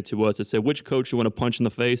was submitted to us that said, which coach do you want to punch in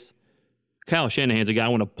the face? Kyle Shanahan's a guy I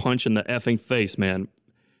want to punch in the effing face, man.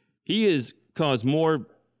 He has caused more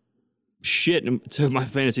shit to my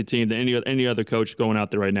fantasy team than any other coach going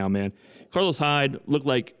out there right now, man. Carlos Hyde looked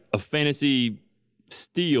like a fantasy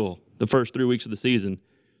steal the first 3 weeks of the season,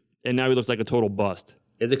 and now he looks like a total bust.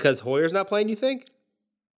 Is it because Hoyer's not playing, you think?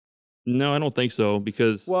 No, I don't think so,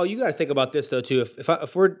 because Well, you got to think about this, though, too.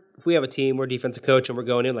 If we have a team, we're a defensive coach, and we're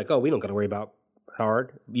going in like, oh, we don't got to worry about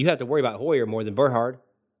Howard. You have to worry about Hoyer more than Berhard,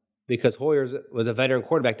 because Hoyer was a veteran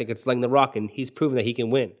quarterback that could sling the rock, and he's proven that he can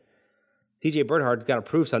win. C.J. Bernhard's got to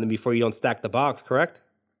prove something before you don't stack the box, correct?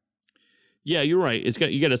 yeah, you're right.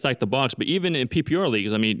 You got to stack the box, but even in PPR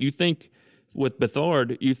leagues, I mean, you think with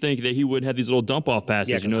Bethard, you think that he would have these little dump-off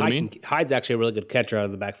passes, Yeah, you know what I mean? Hyde's actually a really good catcher out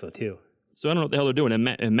of the backfield, too. So I don't know what the hell they're doing.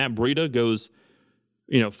 And Matt Breida goes,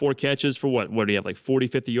 4 catches for what? What do you have, like 40,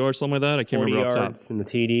 50 yards, something like that? I can't 40 remember off top. yards in the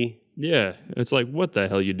TD. Yeah, it's like, what the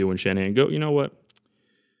hell are you doing, Shanahan? Go, you know what?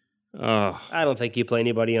 I don't think you play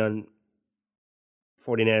anybody on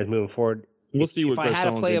 49ers moving forward. We'll see what If I Chris had to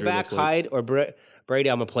Solomon's play a injury back, looks like. Hyde or Brady,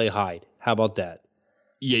 I'm going to play Hyde. How about that?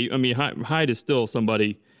 Yeah, I mean, Hyde is still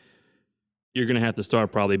somebody you're going to have to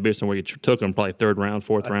start probably based on where you took him, probably 3rd round,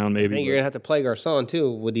 4th round, maybe. I think you're going to have to play Garcon,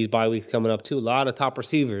 too, with these bye weeks coming up, too. A lot of top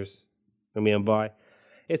receivers going to be on bye.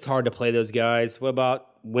 It's hard to play those guys. What about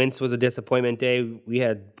Wentz was a disappointment day. We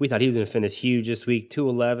thought he was going to finish huge this week,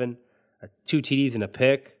 211, 2 TDs and a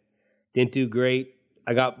pick. Didn't do great.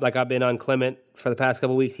 I've been on Clement for the past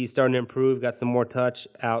couple weeks. He's starting to improve, got some more touch,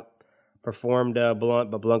 outperformed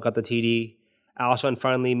Blunt, but Blunt got the TD. Alshon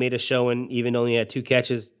finally made a showing, even though he had 2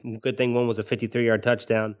 catches. Good thing one was a 53-yard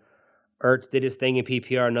touchdown. Ertz did his thing in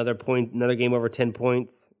PPR, another game over 10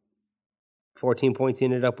 points. 14 points he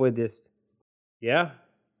ended up with. Yeah,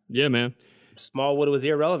 man. Smallwood was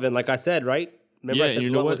irrelevant, like I said, right? Remember I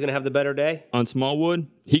said Blunt was going to have the better day? On Smallwood,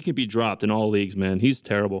 he can be dropped in all leagues, man. He's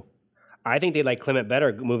terrible. I think they like Clement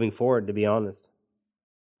better moving forward, to be honest.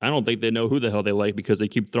 I don't think they know who the hell they like because they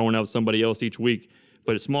keep throwing out somebody else each week.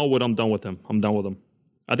 But at Smallwood, I'm done with him.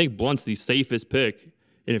 I think Blunt's the safest pick.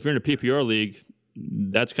 And if you're in a PPR league,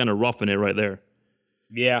 that's kind of roughing it right there.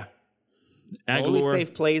 Yeah. Aguilar, The only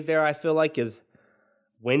safe plays there, I feel like, is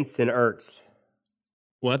Wentz and Ertz.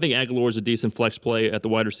 Well, I think Aguilar is a decent flex play at the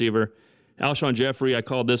wide receiver. Alshon Jeffrey, I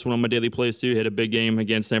called this one on my daily plays too. He had a big game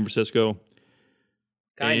against San Francisco.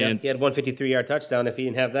 Kind of. He had 153-yard touchdown. If he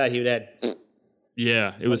didn't have that, he would have had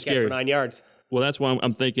Yeah, it was scary. for 9 yards. Well, that's why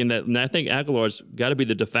I'm thinking that. And I think Aguilar's got to be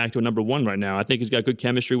the de facto number 1 right now. I think he's got good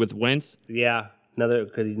chemistry with Wentz. Yeah, another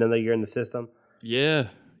year in the system. Yeah.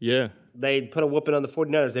 They put a whooping on the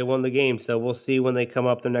 49ers. They won the game, so we'll see when they come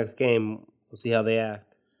up their next game. We'll see how they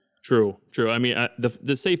act. True. I mean,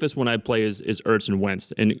 the safest one I'd play is Ertz and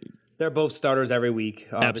Wentz, and they're both starters every week.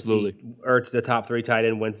 Obviously. Absolutely. Ertz is the top 3 tight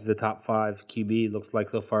end. Wentz is the top 5 QB. Looks like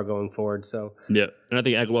so far going forward. So yeah, and I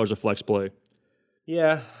think Aguilar's a flex play.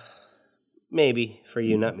 yeah, maybe for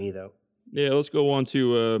you, not me though. Yeah, let's go on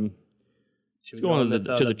to Should let's we go on to this,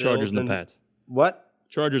 the Chargers Bills and the Pats. What?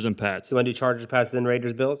 Chargers and Pats. You want to do Chargers, Pats, then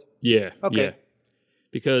Raiders, Bills? Yeah. Okay. Yeah.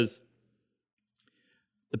 Because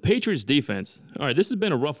the Patriots defense, all right, this has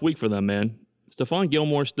been a rough week for them, man. Stephon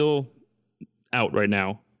Gilmore still out right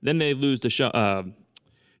now. Then they lose to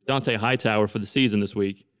Dante Hightower for the season this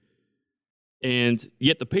week. And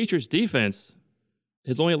yet the Patriots defense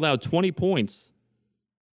has only allowed 20 points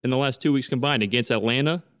in the last 2 weeks combined against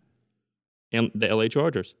Atlanta and the LA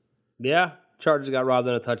Chargers. Yeah, Chargers got robbed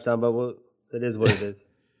on a touchdown, but it is what it is.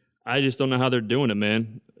 I just don't know how they're doing it,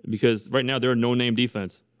 man, because right now they're a no-name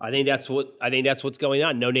defense. I think that's what's going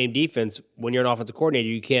on. No name defense. When you're an offensive coordinator,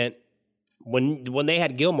 you can't. When they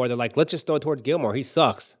had Gilmore, they're like, let's just throw it towards Gilmore. He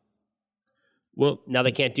sucks. Well, Now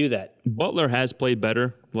they can't do that. Butler has played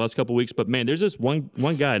better the last couple of weeks, but man, there's this one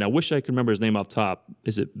guy, and I wish I could remember his name off top.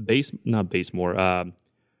 Is it not Basemore?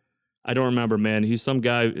 I don't remember, man. He's some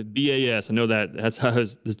guy, BAS. I know that's how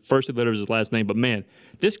his first letter is his last name, but man,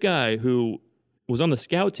 this guy who was on the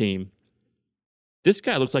scout team, this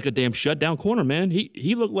guy looks like a damn shutdown corner, man.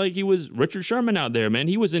 He looked like he was Richard Sherman out there, man.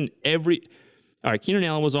 He was in every. All right, Keenan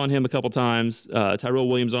Allen was on him a couple times. Tyrell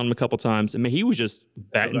Williams on him a couple times. I mean, he was just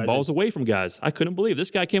batting balls away from guys. I couldn't believe this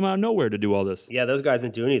guy came out of nowhere to do all this. Yeah, those guys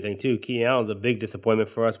didn't do anything too. Keenan Allen's a big disappointment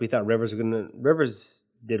for us. We thought Rivers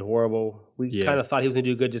did horrible. We kind of thought he was going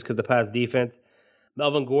to do good just because of the pass defense.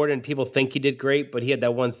 Melvin Gordon, people think he did great, but he had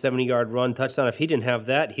that 170-yard run touchdown. If he didn't have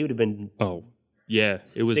that, he would have been yeah,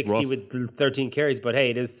 it was 60 rough. with 13 carries. But hey,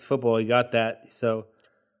 it is football. He got that. So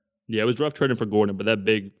Yeah, it was rough trading for Gordon, but that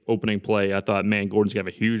big opening play, I thought, man, Gordon's going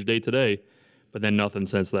to have a huge day today. But then nothing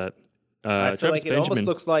since that. I feel like it almost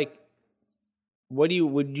looks like. What's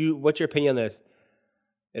your opinion on this?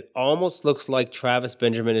 It almost looks like Travis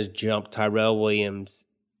Benjamin has jumped Tyrell Williams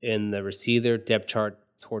in the receiver depth chart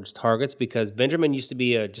towards targets because Benjamin used to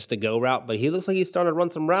be just a go route, but he looks like he's starting to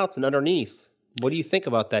run some routes and underneath. What do you think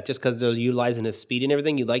about that? Just because they're utilizing his speed and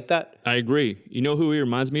everything, you like that? I agree. You know who he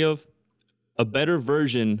reminds me of? A better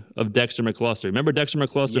version of Dexter McCluster. Remember Dexter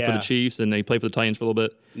McCluster for the Chiefs, and they played for the Titans for a little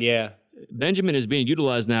bit? Yeah. Benjamin is being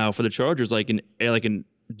utilized now for the Chargers like an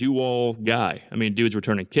do-all guy. I mean, dude's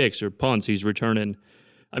returning kicks or punts. He's returning.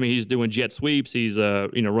 I mean, he's doing jet sweeps. He's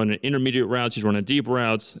running intermediate routes. He's running deep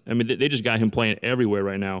routes. I mean, they just got him playing everywhere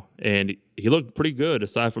right now, and he looked pretty good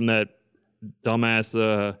aside from that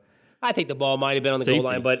dumbass. I think the ball might have been on the safety. goal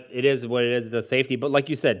line, but it is what it is, the safety. But like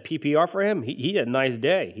you said, PPR for him, he had a nice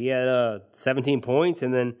day. He had 17 points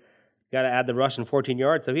and then got to add the rush and 14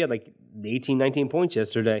 yards. So he had like 18, 19 points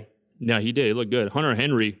yesterday. Yeah, he did. He looked good. Hunter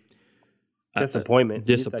Henry. Disappointment.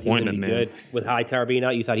 Disappointment, man. Good. With Hightower being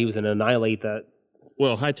out, you thought he was going to annihilate that.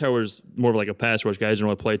 Well, Hightower's more of like a pass rush guy. He doesn't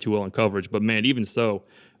really play too well in coverage. But, man, even so,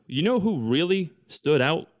 you know who really stood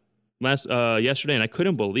out yesterday? And I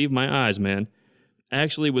couldn't believe my eyes, man. I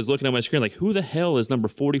actually was looking at my screen like, who the hell is number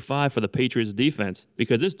 45 for the Patriots defense?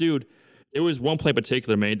 Because this dude, there was one play in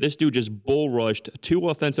particular, man. This dude just bull rushed 2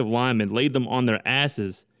 offensive linemen, laid them on their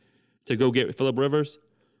asses to go get Phillip Rivers.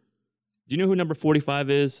 Do you know who number 45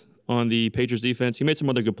 is on the Patriots defense? He made some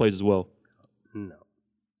other good plays as well. No.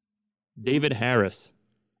 David Harris,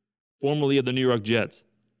 formerly of the New York Jets.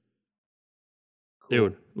 Cool.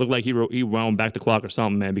 Dude, looked like he wound back the clock or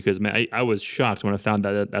something, man, because, man, I was shocked when I found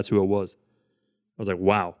out that's who it was. I was like,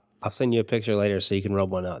 wow. I'll send you a picture later so you can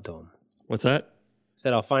rub one out to him. What's that?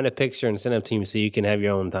 Said I'll find a picture and send it to you so you can have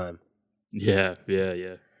your own time. Yeah.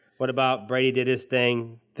 What about Brady did his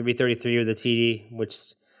thing, 333 with the TD, which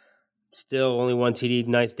still only one TD,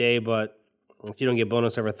 nice day, but if you don't get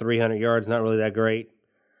bonus over 300 yards, not really that great.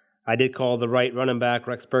 I did call the right running back.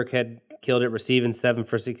 Rex Burkhead killed it, receiving 7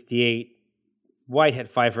 for 68. White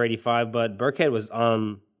had 5 for 85, but Burkhead was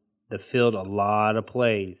on the field a lot of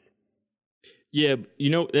plays. Yeah,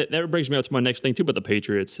 that brings me up to my next thing, too, about the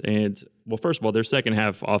Patriots. And, well, first of all, their second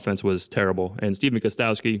half offense was terrible. And Stephen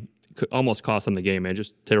Gostkowski almost cost them the game, man.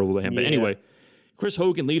 Just terrible by him. Yeah. But anyway, Chris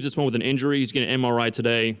Hogan leaves this one with an injury. He's getting an MRI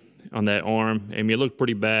today on that arm. I mean, it looked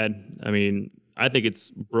pretty bad. I mean, I think it's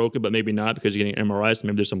broken, but maybe not because he's getting an MRI. So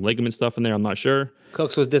maybe there's some ligament stuff in there. I'm not sure.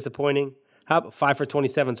 Cooks was disappointing. 5 for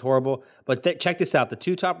 27 is horrible. But check this out. The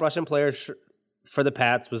 2 top Russian players for the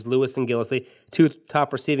Pats was Lewis and Gillislee. 2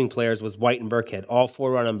 top receiving players was White and Burkhead. All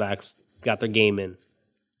 4 running backs got their game in.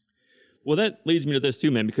 Well, that leads me to this too,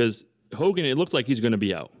 man, because Hogan, it looks like he's going to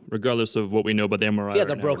be out, regardless of what we know about the MRI. If he has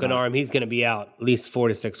a broken arm, he's going to be out at least 4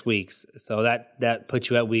 to 6 weeks. So that puts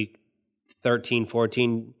you at week 13,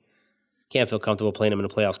 14. Can't feel comfortable playing him in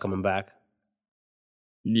the playoffs coming back.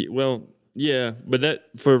 Well, yeah, but that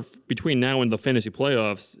for between now and the fantasy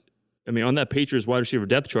playoffs, I mean, on that Patriots wide receiver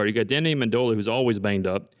depth chart, you got Danny Amendola, who's always banged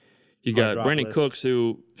up. You got Brandon Cooks,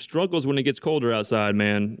 who struggles when it gets colder outside,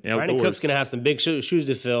 man. Brandon Cooks going to have some big shoes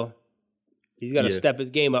to fill. He's got to step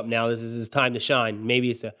his game up now. This is his time to shine. Maybe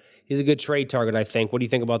he's a good trade target, I think. What do you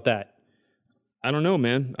think about that? I don't know,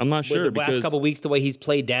 man. I'm not sure. The last couple of weeks, the way he's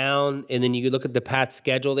played down, and then you look at the Pats'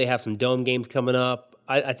 schedule, they have some dome games coming up.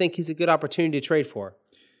 I think he's a good opportunity to trade for.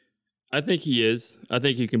 I think he is. I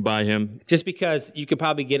think you can buy him. Just because you could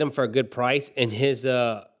probably get him for a good price, and his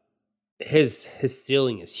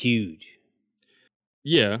ceiling is huge.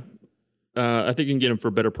 Yeah. I think you can get him for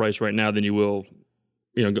a better price right now than you will,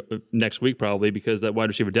 next week probably, because that wide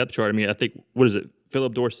receiver depth chart, I mean, I think, what is it?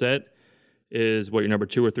 Philip Dorsett is your number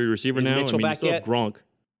 2 or 3 receiver now? Mitchell back you still yet? have Gronk.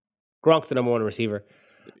 Gronk's the number 1 receiver.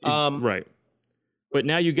 Right. But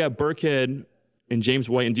now you got Burkhead and James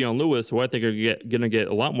White and Deion Lewis, who I think are going to get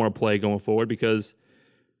a lot more play going forward because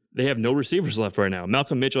they have no receivers left right now.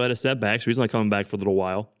 Malcolm Mitchell had a setback, so he's not coming back for a little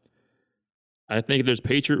while. I think if there's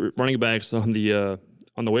Patriot running backs on the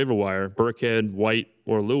waiver wire, Burkhead, White,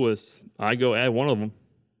 or Lewis, I go add one of them,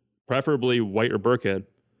 preferably White or Burkhead.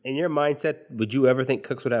 In your mindset, would you ever think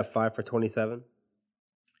Cooks would have 5 for 27?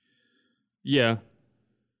 Yeah.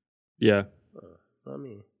 Yeah. All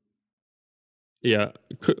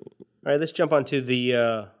right, let's jump on to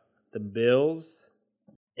the Bills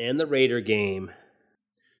and the Raider game.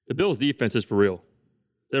 The Bills' defense is for real.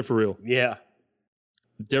 They're for real. Yeah.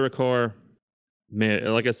 Derek Carr,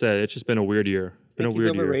 man, like I said, it's just been a weird year. He's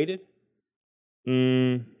overrated?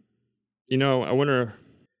 I wonder.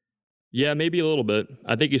 Yeah, maybe a little bit.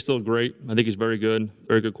 I think he's still great. I think he's very good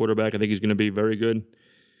quarterback. I think he's going to be very good.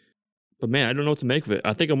 But, man, I don't know what to make of it.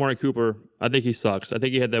 I think Amari Cooper, I think he sucks. I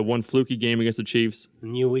think he had that one fluky game against the Chiefs.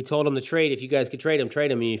 We told him to trade. If you guys could trade him,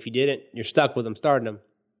 trade him. And if you didn't, you're stuck with him, starting him.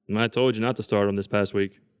 And I told you not to start him this past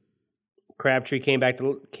week. Crabtree came back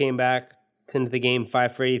into the game,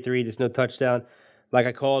 5 for 83, just no touchdown. Like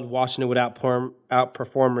I called, Washington would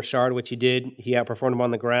outperform Richard, which he did. He outperformed him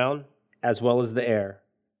on the ground as well as the air.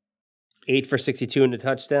 8 for 62 in the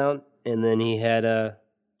touchdown, and then he had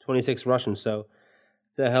 26 rushing. So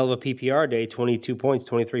it's a hell of a PPR day. 22 points,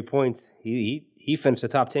 23 points. He finished the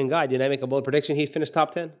top 10 guy. Did I make a bold prediction? He finished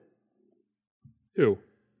top 10. Who?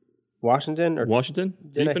 Washington or Washington?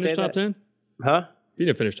 Did he finish top 10? Huh? He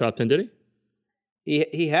didn't finish top 10, did he?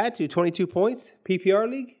 He had to 22 points PPR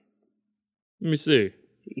league. Let me see.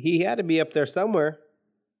 He had to be up there somewhere.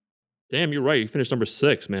 Damn, you're right. He finished number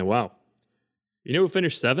 6, man. Wow. You know who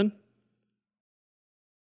finished 7?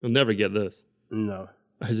 You'll never get this. No.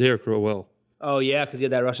 Isaiah Crowell. Oh yeah, because he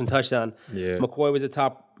had that Russian touchdown. Yeah. McCoy was a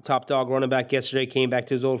top dog running back yesterday. Came back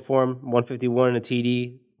to his old form. 151 and a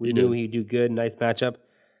TD. We knew he'd do good. Nice matchup.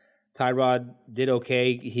 Tyrod did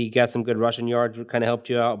okay. He got some good rushing yards. Kind of helped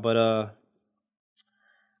you out, but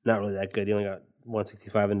not really that good. He only got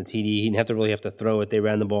 165 in the TD. He didn't have to throw it. They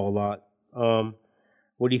ran the ball a lot.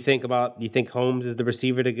 What do you think about? Do you think Holmes is the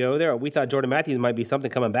receiver to go there? We thought Jordan Matthews might be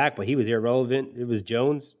something coming back, but he was irrelevant. It was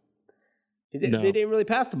Jones. They didn't really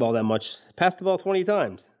pass the ball that much. Passed the ball 20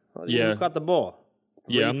 times. Yeah. Who caught the ball?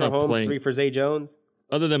 3 I'm for not Holmes, playing. 3 for Zay Jones.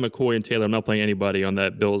 Other than McCoy and Taylor, I'm not playing anybody on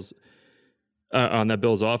that Bills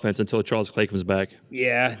offense until Charles Clay comes back.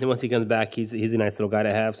 Yeah, and once he comes back, he's a nice little guy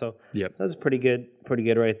to have. So Yep. that's pretty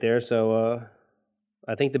good right there. So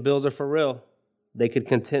I think the Bills are for real. They could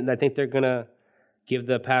contend. I think they're gonna give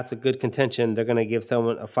the Pats a good contention. They're gonna give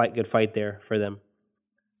someone a good fight there for them.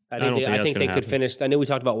 I think they could finish. I know we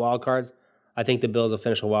talked about wild cards. I think the Bills will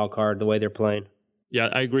finish a wild card the way they're playing. Yeah,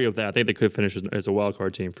 I agree with that. I think they could finish as a wild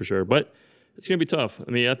card team for sure, but it's going to be tough.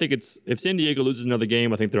 I mean, I think if San Diego loses another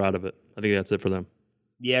game, I think they're out of it. I think that's it for them.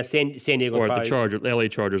 Yeah, San Diego Or the Chargers, LA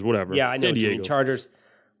Chargers, whatever. Yeah, I know San what you Diego. mean. Chargers.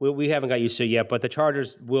 We haven't got used to it yet, but the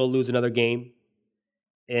Chargers will lose another game,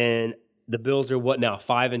 and the Bills are what now?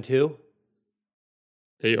 5-2.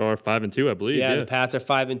 They are 5-2, I believe. Yeah, Yeah, the Pats are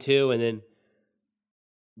 5-2, and then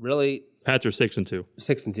really Pats are 6-2.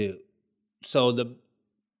 6-2. So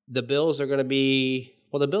the Bills are going to be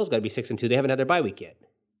the Bills got to be 6-2. They haven't had their bye week yet.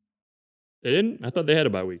 They didn't? I thought they had a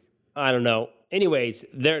bye week. I don't know. Anyways,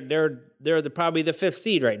 they're probably the 5th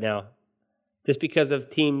seed right now, just because of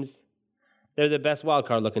teams. They're the best wild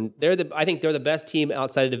card looking. I think they're the best team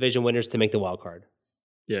outside of division winners to make the wild card.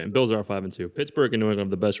 Yeah, and Bills are 5-2. Pittsburgh and New England have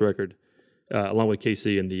the best record, along with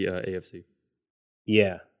KC in the AFC.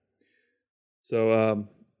 Yeah. So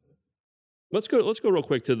let's go real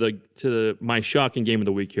quick to my shocking game of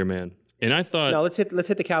the week here, man. And I thought, No, let's hit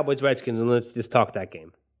the Cowboys Redskins and let's just talk that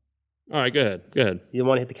game. all right, go ahead. You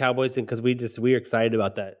want to hit the Cowboys because we're excited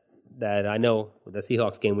about that. That I know the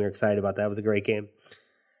Seahawks game we were excited about. That was a great game.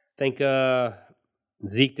 I think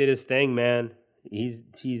Zeke did his thing, man. He's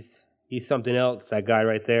something else. That guy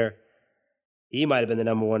right there. He might have been the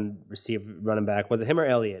number one receiver running back. Was it him or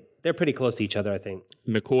Elliott? They're pretty close to each other, I think.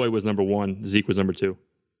 McCoy was number 1. Zeke was number 2.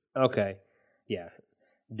 Okay, yeah.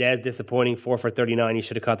 Dez disappointing. 4 for 39. He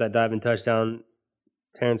should have caught that diving touchdown.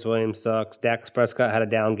 Terrence Williams sucks. Dak Prescott had a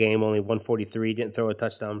down game, only 143. Didn't throw a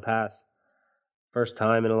touchdown pass. First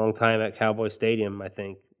time in a long time at Cowboy Stadium, I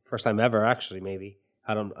think. First time ever, actually, maybe.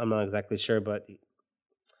 I'm not exactly sure, but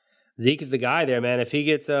Zeke is the guy there, man. If he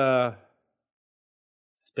gets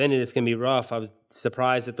spinning, it's gonna be rough. I was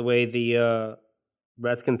surprised at the way the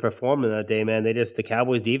Redskins performed in that day, man. The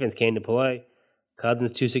Cowboys defense came to play.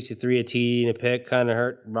 Cousins 263, a TD and a pick, kind of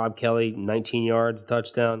hurt. Rob Kelly 19 yards,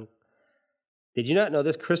 touchdown. Did you not know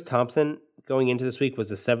this? Chris Thompson going into this week was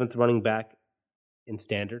the 7th running back in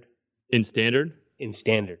standard. In standard? In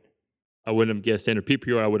standard. I wouldn't have guessed standard.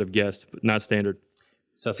 PPR I would have guessed, but not standard.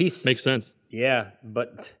 So if he's Makes sense. Yeah,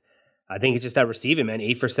 but I think it's just that receiving, man.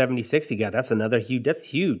 8 for 76 he got. That's another huge. That's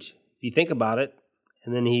huge if you think about it.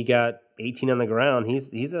 And then he got 18 on the ground.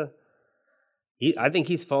 I think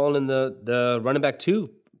he's fallen in the running back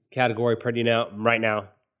 2 category right now.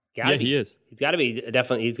 He is. He's got to be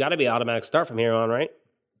an automatic start from here on, right?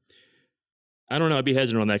 I don't know. I'd be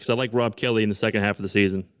hesitant on that because I like Rob Kelly in the second half of the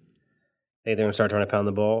season. Think they're going to start trying to pound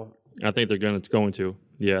the ball. I think they're going to.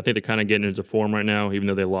 Yeah, I think they're kind of getting into form right now, even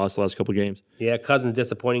though they lost the last couple games. Yeah, Cousins'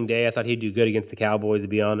 disappointing day. I thought he'd do good against the Cowboys, to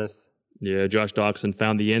be honest. Yeah, Josh Doxson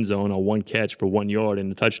found the end zone on 1 catch for 1 yard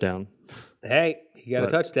and a touchdown. Hey, he got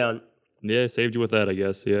a touchdown. Yeah, saved you with that, I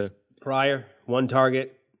guess. Yeah. Pryor, 1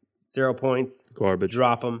 target, 0 points. Garbage.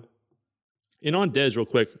 Drop him. And on Dez, real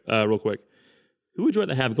quick. Who would you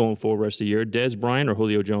rather have going forward the rest of the year, Dez Bryant or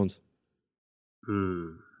Julio Jones?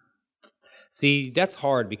 See, that's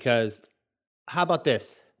hard because how about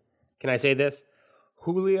this? Can I say this?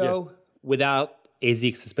 Julio without a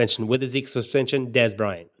Zeke suspension. With a Zeke suspension, Dez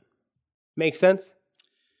Bryant. Make sense?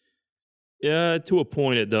 Yeah, to a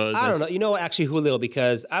point it does. I don't know. You know, actually, Julio,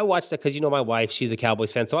 because I watched that because you know my wife, she's a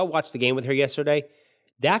Cowboys fan, so I watched the game with her yesterday.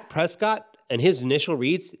 Dak Prescott and his initial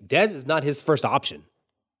reads, Dez is not his first option.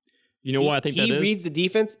 You know why I think that is? He reads the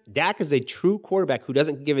defense. Dak is a true quarterback who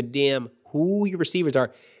doesn't give a damn who your receivers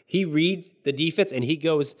are. He reads the defense and he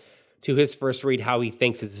goes to his first read how he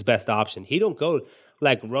thinks is his best option. He don't go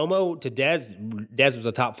like Romo to Dez. Dez was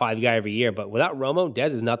a top 5 guy every year, but without Romo,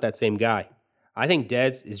 Dez is not that same guy. I think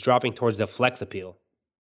Dez is dropping towards the flex appeal.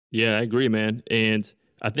 Yeah, I agree, man. And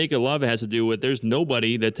I think a lot of it has to do with there's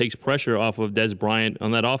nobody that takes pressure off of Dez Bryant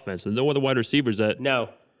on that offense. There's no other wide receivers that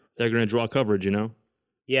they're going to draw coverage, you know?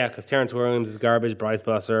 Yeah, because Terrence Williams is garbage, Bryce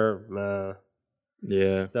Busser.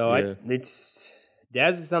 Yeah. So it's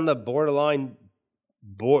Dez is on the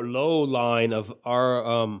low line of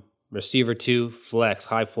our receiver 2 flex,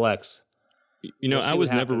 high flex. You know, I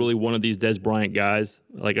was never really one of these Dez Bryant guys.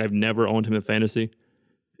 Like, I've never owned him in fantasy.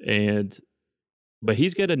 But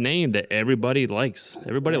he's got a name that everybody likes.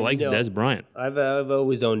 Everybody likes Dez Bryant. I've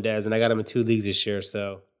always owned Dez, and I got him in 2 leagues this year,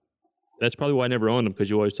 so. That's probably why I never owned him,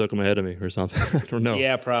 because you always took him ahead of me or something. I don't know.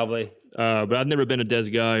 Yeah, probably. But I've never been a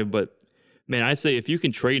Dez guy. But, man, I say if you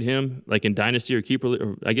can trade him, like in Dynasty or Keeper,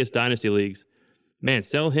 or I guess Dynasty leagues, man,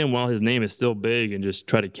 sell him while his name is still big and just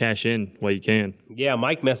try to cash in while you can. Yeah,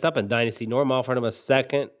 Mike messed up in Dynasty. Norm offered him a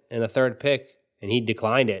 2nd and a 3rd pick, and he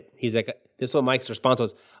declined it. He's like, this is what Mike's response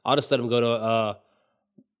was, I'll just let him go to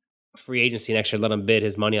free agency next year, let him bid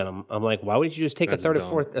his money on him. I'm like, why would you just take a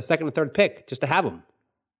 2nd and 3rd pick just to have him?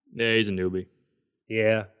 Yeah, he's a newbie.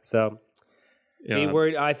 Yeah, so be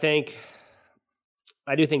worried. I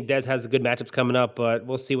do think Dez has good matchups coming up, but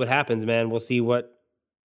we'll see what happens, man. We'll see what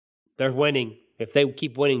they're winning. If they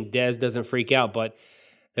keep winning, Dez doesn't freak out. But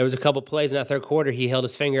there was a couple plays in that 3rd quarter. He held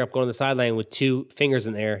his finger up going to the sideline with 2 fingers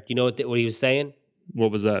in the air. You know what he was saying?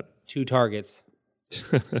 What was that? 2 targets.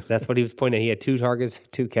 That's what he was pointing at. He had 2 targets,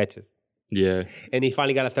 2 catches. Yeah. And he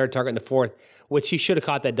finally got a 3rd target in the 4th, which he should have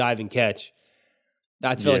caught that diving catch.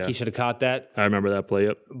 I feel like he should have caught that. I remember that play,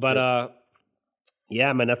 yep. But,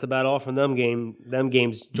 yeah, man, that's about all from them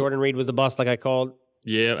games. Jordan Reed was the bust, like I called.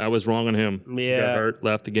 Yeah, I was wrong on him. Yeah. He got hurt,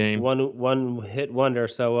 left the game. One hit wonder.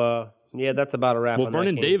 So, yeah, that's about a wrap. Well,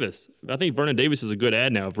 Vernon Davis. I think Vernon Davis is a good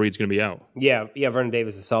ad now if Reed's going to be out. Yeah, Vernon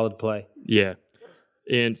Davis is a solid play. Yeah.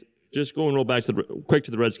 And just going real back to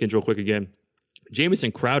the Redskins real quick again.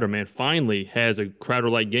 Jamison Crowder, man, finally has a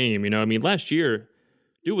Crowder-like game. You know, I mean, last year,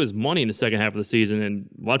 dude was money in the second half of the season, and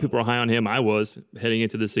a lot of people are high on him. I was heading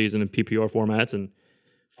into the season in PPR formats, and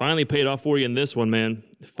finally paid off for you in this one, man.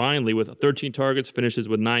 Finally, with 13 targets, finishes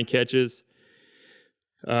with 9 catches.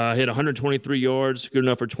 Hit 123 yards, good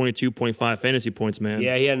enough for 22.5 fantasy points, man.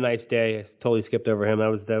 Yeah, he had a nice day. I totally skipped over him. That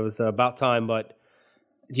was about time, but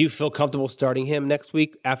do you feel comfortable starting him next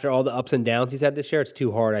week after all the ups and downs he's had this year? It's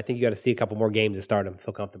too hard. I think you got to see a couple more games to start him.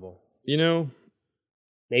 Feel comfortable. You know?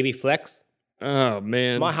 Maybe flex? Oh,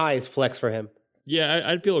 man. My high is flex for him. Yeah,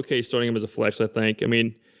 I'd feel okay starting him as a flex, I think. I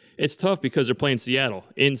mean, it's tough because they're playing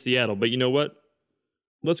in Seattle. But you know what?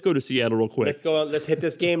 Let's go to Seattle real quick. Let's hit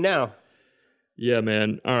this game now. Yeah,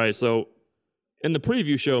 man. All right, so in the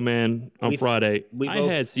preview show, man, on Friday, I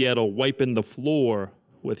had Seattle wiping the floor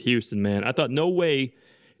with Houston, man. I thought, no way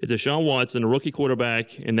is Deshaun Watson, a rookie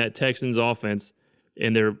quarterback in that Texans offense,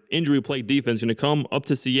 and their injury-plagued defense going to come up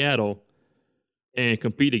to Seattle and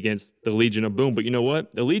compete against the Legion of Boom. But you know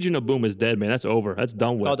what? The Legion of Boom is dead, man. That's over. That's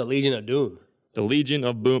done with. It's called the Legion of Doom. The Legion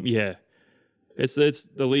of Boom, yeah. It's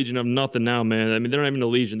the Legion of nothing now, man. I mean, they're not even a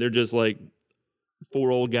Legion. They're just like 4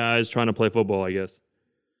 old guys trying to play football, I guess.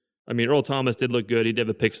 I mean, Earl Thomas did look good. He did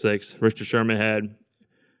have a pick 6. Richard Sherman had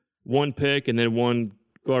 1 pick and then 1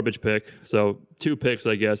 garbage pick. So 2 picks,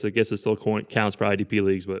 I guess. I guess it still counts for IDP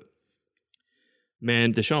leagues. But,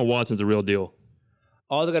 man, Deshaun Watson's a real deal.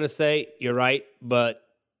 All I got to say, you're right, but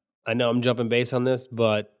I know I'm jumping base on this,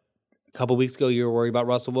 but a couple weeks ago you were worried about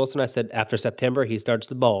Russell Wilson. I said after September, he starts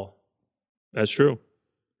the ball. That's true.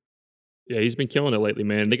 Yeah, he's been killing it lately,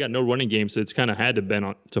 man. They got no running game, so it's kind of had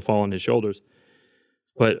to fall on his shoulders.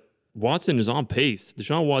 But Watson is on pace.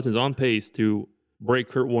 Deshaun Watson is on pace to break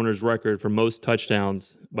Kurt Warner's record for most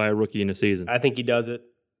touchdowns by a rookie in a season. I think he does it.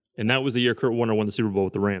 And that was the year Kurt Warner won the Super Bowl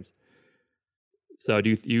with the Rams. So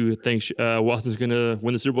do you think Watson's going to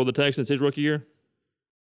win the Super Bowl with the Texans his rookie year?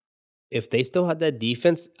 If they still had that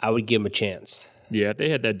defense, I would give him a chance. Yeah, if they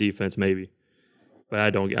had that defense, maybe. But I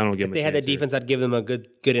don't give them a chance. If they had that defense, I'd give them a good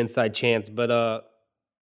inside chance. But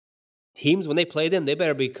teams, when they play them, they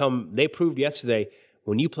better become. They proved yesterday,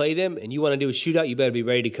 when you play them and you want to do a shootout, you better be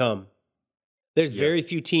ready to come. There's very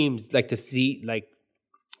few teams like to see, like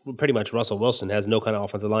pretty much Russell Wilson has no kind of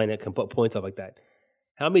offensive line that can put points up like that.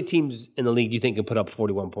 How many teams in the league do you think can put up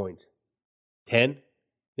 41 points? 10,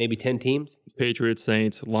 maybe 10 teams. Patriots,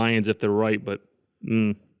 Saints, Lions, if they're right. But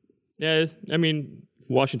yeah, I mean,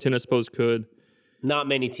 Washington, I suppose, could. Not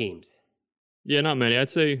many teams. Yeah, not many. I'd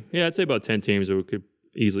say about 10 teams that we could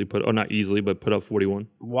easily put, or not easily, but put up 41.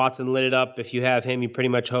 Watson lit it up. If you have him, you pretty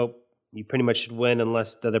much should win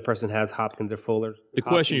unless the other person has Hopkins or Fuller. The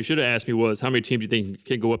question you should have asked me was, how many teams do you think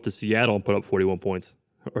can go up to Seattle and put up 41 points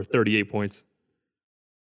or 38 points?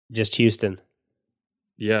 Just Houston.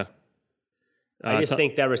 Yeah. I just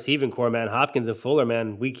think that receiving core, man, Hopkins and Fuller,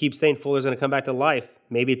 man, we keep saying Fuller's going to come back to life.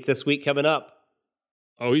 Maybe it's this week coming up.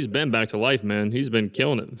 Oh, he's been back to life, man. He's been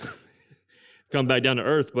killing it. Come back down to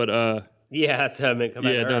earth, but yeah, that's what I meant. Come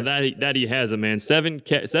back to earth. that he has it, man. Seven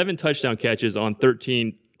touchdown catches on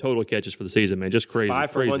 13 total catches for the season, man. Just crazy.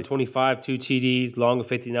 5 for 125, 2 TDs, long of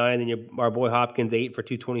 59. Then our boy Hopkins 8 for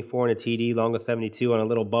 224 and a TD, long of 72 on a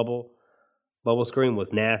little bubble. Bubble screen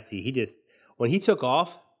was nasty. When he took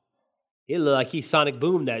off, it looked like he sonic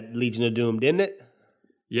boomed that Legion of Doom, didn't it?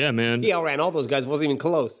 Yeah, man. He outran all those guys. Wasn't even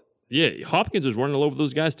close. Yeah, Hopkins was running all over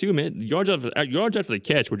those guys too, man. Yards after the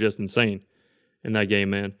catch were just insane in that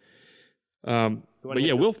game, man. But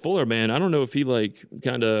yeah, Will Fuller, man, I don't know if he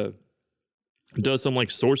kind of does some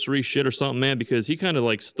sorcery shit or something, man, because he kind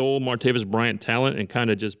of stole Martavis Bryant talent and kind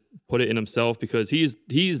of just put it in himself, because he's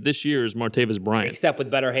this year's Martavis Bryant. Except with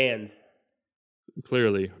better hands.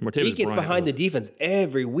 Clearly. Martavis He gets Bryant, behind the defense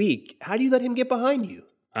every week. How do you let him get behind you?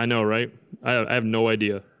 I know, right? I have no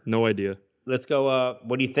idea. No idea. Let's go.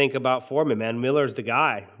 What do you think about Foreman, man? Miller's the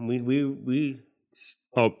guy.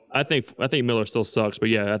 Oh, I think Miller still sucks, but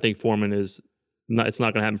yeah, I think Foreman is not. It's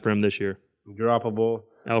not going to happen for him this year. Droppable.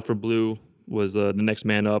 Alfred Blue was the next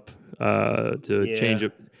man up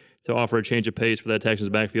to offer a change of pace for that Texans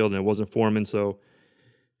backfield, and it wasn't Foreman. So,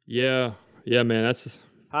 yeah, man, that's.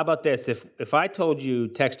 How about this? If I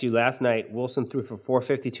text you last night, Wilson threw for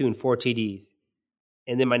 452 and 4 TDs,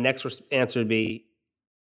 and then my next answer would be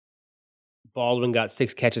Baldwin got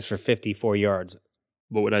 6 catches for 54 yards.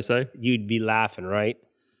 What would I say? You'd be laughing, right?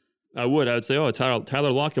 I would. I would say, oh,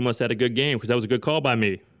 Tyler Lockett must have had a good game because that was a good call by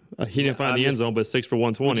me. He didn't find the end zone, but 6 for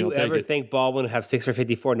 120. Would you ever think Baldwin would have 6 for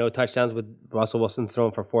 54, no touchdowns, with Russell Wilson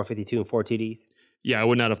throwing for 452 and 4 TDs? Yeah, I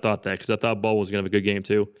would not have thought that because I thought Baldwin was going to have a good game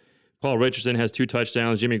too. Paul Richardson has 2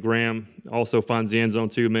 touchdowns. Jimmy Graham also finds the end zone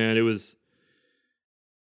too, man. It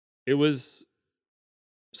was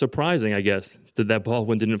surprising, I guess, that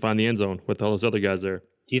Baldwin didn't find the end zone with all those other guys there.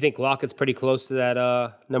 Do you think Lockett's pretty close to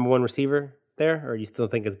that number 1 receiver there, or do you still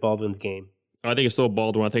think it's Baldwin's game? I think it's still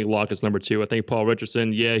Baldwin. I think Lockett's number 2. I think Paul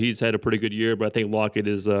Richardson, yeah, he's had a pretty good year, but I think Lockett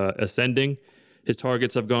is ascending. His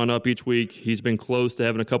targets have gone up each week. He's been close to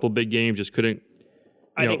having a couple big games, just couldn't.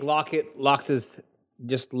 I think Locks has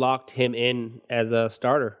just locked him in as a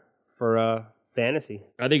starter for fantasy.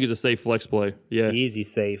 I think he's a safe flex play. Yeah. Easy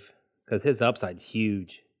safe, because his upside's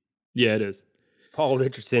huge. Yeah, it is. Paul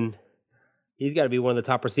Richardson, he's got to be one of the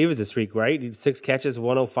top receivers this week, right? 6 catches,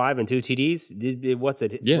 105, and 2 TDs. What's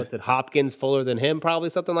it? Yeah. What's it? Hopkins fuller than him, probably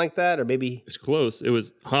something like that, or maybe it's close. It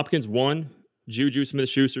was Hopkins 1, Juju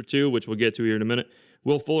Smith-Schuster 2, which we'll get to here in a minute.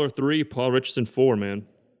 Will Fuller 3, Paul Richardson 4, man.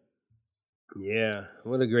 Yeah,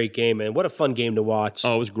 what a great game, man. What a fun game to watch.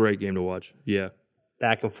 Oh, it was a great game to watch. Yeah.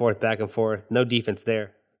 Back and forth. No defense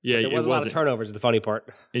there. Yeah, there wasn't a lot of turnovers is the funny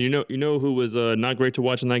part. And you know who was not great to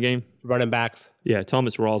watch in that game? Running backs. Yeah,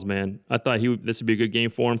 Thomas Rawls, man. I thought this would be a good game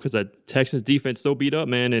for him because that Texans defense still beat up,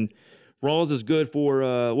 man. And Rawls is good for,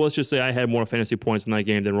 let's just say I had more fantasy points in that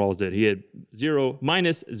game than Rawls did. He had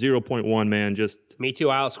minus 0.1, man. Me too.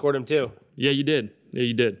 I outscored him too. Yeah, you did.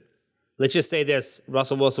 Let's just say this.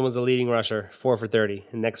 Russell Wilson was the leading rusher, 4 for 30.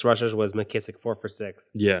 And next rushers was McKissick, 4 for 6.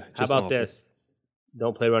 Yeah. How about this?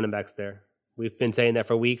 Don't play running backs there. We've been saying that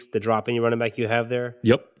for weeks. The drop any running back you have there.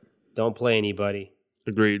 Yep. Don't play anybody.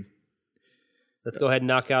 Agreed. Let's go ahead and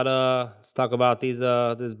knock out. Let's talk about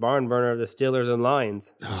this barn burner of the Steelers and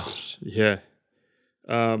Lions. Oh, yeah.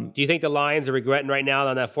 Do you think the Lions are regretting right now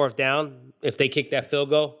on that 4th down? If they kick that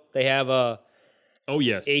field goal, they have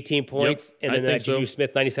 18 points, and then that Juju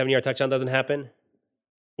Smith 97-yard touchdown doesn't happen?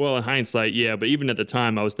 Well, in hindsight, yeah, but even at the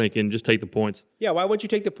time, I was thinking, just take the points. Yeah, why wouldn't you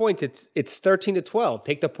take the points? It's 13-12.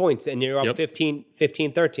 Take the points, and you're up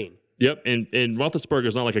 15-13. Yep, and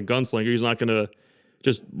Roethlisberger's not like a gunslinger. He's not going to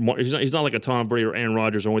just he's not like a Tom Brady or Aaron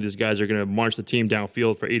Rodgers, or one of these guys are going to march the team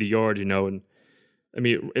downfield for 80 yards, And I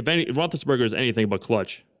mean, if Roethlisberger is anything but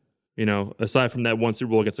clutch, aside from that one Super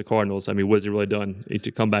Bowl against the Cardinals, I mean, what has he really done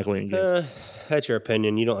to come back late in games? That's your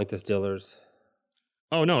opinion. You don't like the Steelers.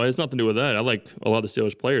 Oh, no, it has nothing to do with that. I like a lot of the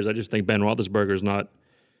Steelers players. I just think Ben Roethlisberger is not,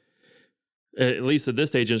 at least at this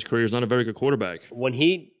stage in his career, is not a very good quarterback.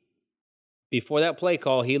 Before that play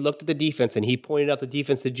call, he looked at the defense and he pointed out the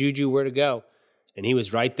defense to Juju where to go. And he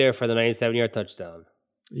was right there for the 97-yard touchdown.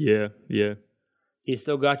 Yeah. He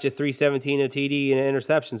still got you 317, a TD, and an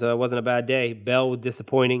interception, so it wasn't a bad day. Bell was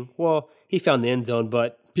disappointing. Well, he found the end zone,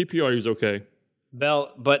 but PPR, he was okay.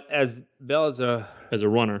 Bell is a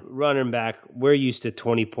running back, we're used to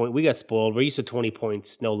 20 points. We got spoiled. We're used to 20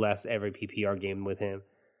 points, no less, every PPR game with him.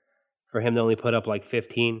 For him to only put up like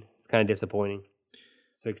 15, it's kind of disappointing.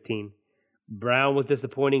 16. Brown was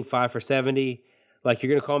disappointing, 5 for 70. Like, you're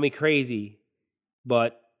going to call me crazy,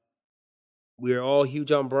 but we're all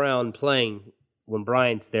huge on Brown playing when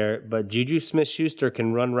Bryant's there. But Juju Smith-Schuster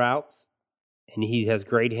can run routes, and he has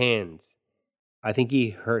great hands. I think he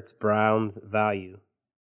hurts Brown's value.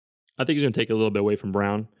 I think he's going to take a little bit away from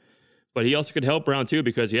Brown. But he also could help Brown, too,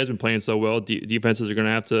 because he has been playing so well. Defenses are going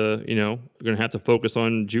to have to, focus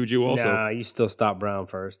on Juju also. Nah, you still stop Brown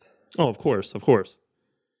first. Oh, of course.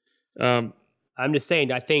 I'm just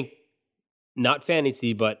saying, I think, not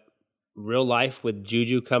fantasy, but real life with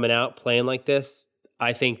Juju coming out playing like this,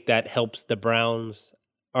 I think that helps the Browns.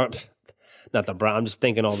 Or, not the Browns, I'm just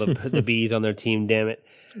thinking all the bees on their team, damn it.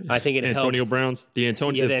 I think it Antonio helps. Browns. The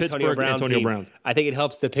Pittsburgh Antonio Browns. I think it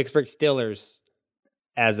helps the Pittsburgh Steelers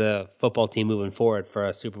as a football team moving forward for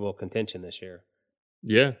a Super Bowl contention this year.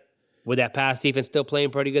 Yeah. With that pass defense still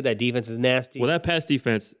playing pretty good, that defense is nasty. Well, that pass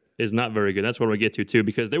defense is not very good. That's what we get to, too,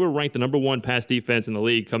 because they were ranked the number 1 pass defense in the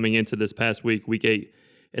league coming into this past week 8.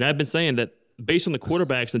 And I've been saying that based on the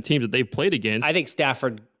quarterbacks and teams that they've played against. I think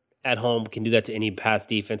Stafford at home can do that to any pass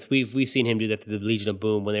defense. We've seen him do that to the Legion of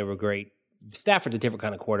Boom when they were great. Stafford's a different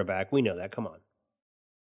kind of quarterback. We know that. Come on.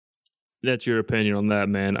 That's your opinion on that,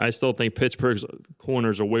 man. I still think Pittsburgh's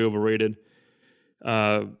corners are way overrated.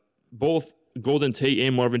 Both Golden Tate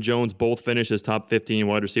and Marvin Jones both finished as top 15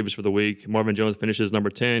 wide receivers for the week. Marvin Jones finishes number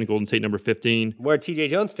 10, Golden Tate number 15. Where TJ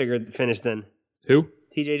Jones finished then? Who?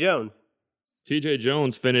 TJ Jones. TJ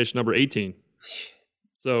Jones finished number 18.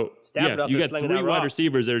 So, Stafford you got 3 wide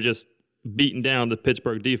receivers that are just beating down the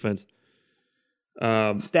Pittsburgh defense.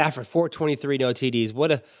 Stafford, 423, no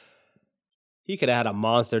TDs. He could have had a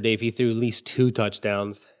monster day if he threw at least 2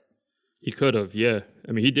 touchdowns. He could have, yeah.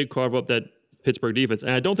 I mean, he did carve up that Pittsburgh defense.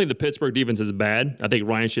 And I don't think the Pittsburgh defense is bad. I think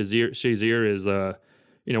Ryan Shazier is,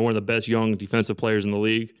 one of the best young defensive players in the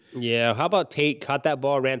league. Yeah, how about Tate caught that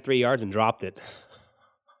ball, ran 3 yards, and dropped it?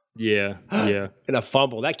 Yeah. And a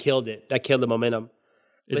fumble. That killed it. That killed the momentum.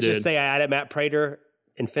 Let's just say I added Matt Prater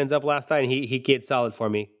and Fins up last night, and he gets solid for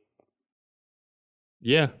me.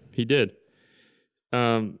 Yeah, he did.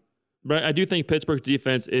 But I do think Pittsburgh's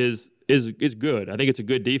defense is good. I think it's a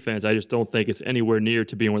good defense. I just don't think it's anywhere near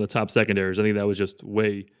to being one of the top secondaries. I think that was just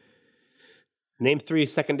way. Name 3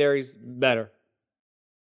 secondaries better.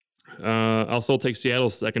 I'll still take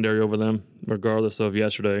Seattle's secondary over them, regardless of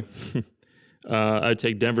yesterday. I'd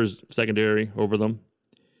take Denver's secondary over them.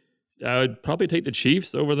 I would probably take the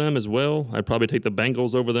Chiefs over them as well. I'd probably take the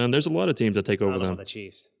Bengals over them. There's a lot of teams that take over them. I don't know about the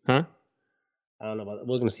Chiefs. Huh? I don't know about that.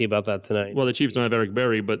 We're going to see about that tonight. Well, the Chiefs don't have Eric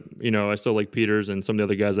Berry, but, I still like Peters and some of the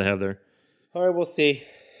other guys I have there. All right, we'll see.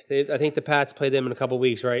 I think the Pats play them in a couple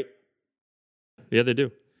weeks, right? Yeah, they do.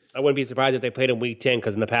 I wouldn't be surprised if they played in Week 10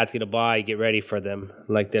 because then the Pats get a bye, get ready for them.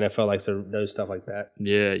 Like the NFL likes to do stuff like that.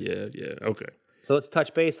 Yeah. Okay. So let's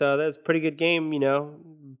touch base. That was a pretty good game,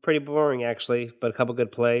 Pretty boring, actually, but a couple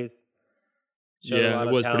good plays. Yeah, it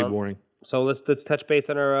was pretty boring. So let's touch base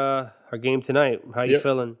on our game tonight. How you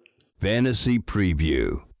feeling? Fantasy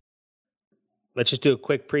Preview. Let's just do a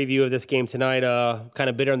quick preview of this game tonight. Kind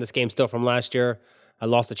of bitter on this game still from last year. I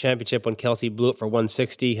lost the championship when Kelsey blew it for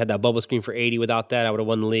 160. Had that bubble screen for 80. Without that, I would have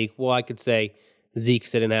won the league. Well, I could say Zeke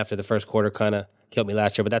sitting after the first quarter kind of killed me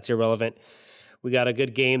last year, but that's irrelevant. We got a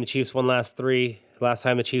good game. The Chiefs won last 3. Last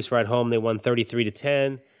time the Chiefs were at home, they won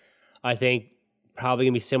 33-10. I think probably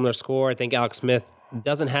going to be similar score. I think Alex Smith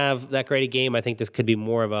doesn't have that great a game. I think this could be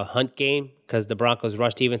more of a hunt game because the Broncos'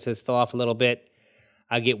 rush defenses fell off a little bit.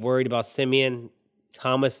 I get worried about Simeon.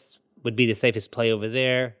 Thomas would be the safest play over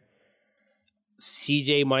there.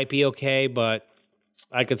 CJ might be okay, but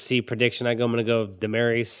I could see prediction. I'm going to go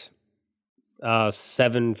Demaryius,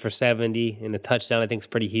 7 for 70 and a touchdown. I think is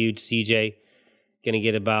pretty huge. CJ going to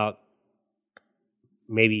get about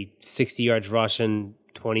maybe 60 yards rushing,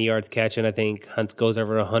 20 yards catching. I think Hunt goes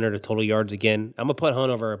over 100 of total yards again. I'm going to put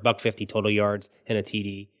Hunt over $150 total yards and a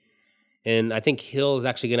TD. And I think Hill is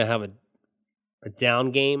actually going to have a down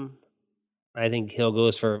game. I think Hill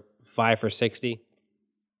goes for 5 for 60.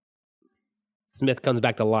 Smith comes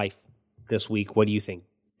back to life this week. What do you think?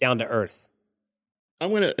 Down to earth.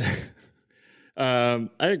 I'm going to... I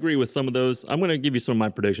agree with some of those. I'm going to give you some of my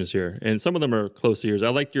predictions here, and some of them are close to yours. I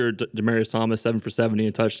like your Demaryius Thomas, 7 for 70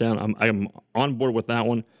 and a touchdown. I'm on board with that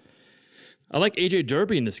one. I like A.J.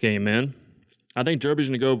 Derby in this game, man. I think Derby's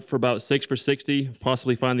going to go for about 6 for 60,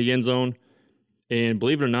 possibly find the end zone. And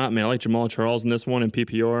believe it or not, man, I like Jamal Charles in this one in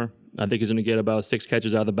PPR. I think he's going to get about 6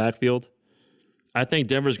 catches out of the backfield. I think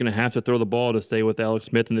Denver's going to have to throw the ball to stay with Alex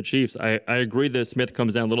Smith and the Chiefs. I agree that Smith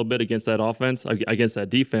comes down a little bit against that offense, against that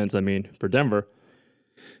defense, for Denver.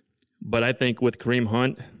 But I think with Kareem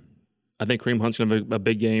Hunt, Kareem Hunt's going to have a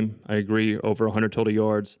big game. I agree, over 100 total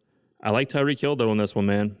yards. I like Tyreek Hill, though, in this one,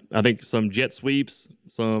 man. I think some jet sweeps,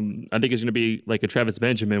 I think it's going to be like a Travis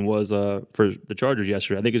Benjamin was for the Chargers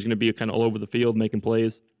yesterday. I think it's going to be kind of all over the field making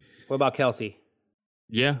plays. What about Kelsey?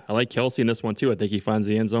 Yeah, I like Kelsey in this one, too. I think he finds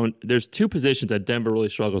the end zone. There's 2 positions that Denver really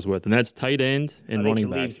struggles with, and that's tight end and running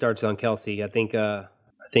back. I think Talib starts on Kelsey. I think I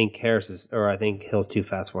think Hill's too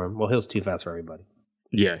fast for him. Well, Hill's too fast for everybody.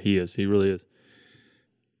 Yeah, he is. He really is.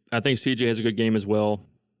 I think CJ has a good game as well.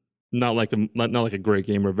 Not like a great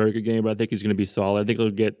game or a very good game, but I think he's going to be solid. I think he'll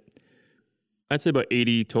get, I'd say about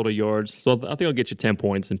 80 total yards. So I think he'll get you 10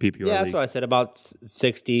 points in PPR. Yeah, that's what I said. About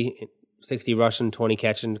 60 rushing, 20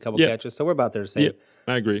 catching, a couple catches. So we're about there the same. Yeah,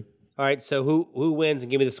 I agree. All right, so who wins, and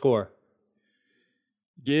give me the score?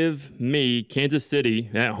 Give me Kansas City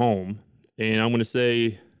at home, and I'm going to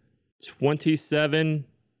say 27-23.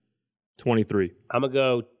 I'm going to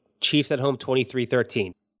go Chiefs at home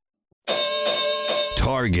 23-13.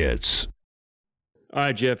 Targets. All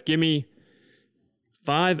right, Jeff, give me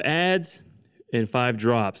 5 ads and 5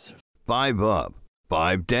 drops. 5 up,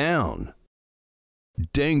 5 down.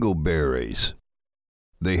 Dangleberries.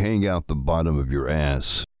 They hang out the bottom of your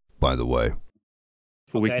ass, by the way.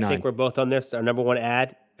 For week 9. I think we're both on this. Our number 1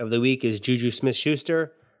 ad of the week is Juju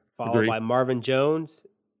Smith-Schuster, followed by Marvin Jones.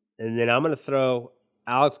 And then I'm going to throw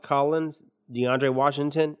Alex Collins, DeAndre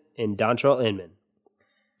Washington, and Dontrell Inman.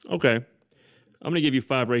 Okay. I'm going to give you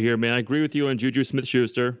 5 right here, man. I agree with you on Juju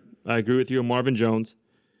Smith-Schuster. I agree with you on Marvin Jones.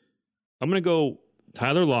 I'm going to go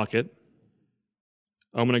Tyler Lockett.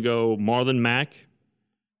 I'm going to go Marlon Mack.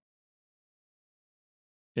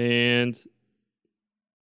 And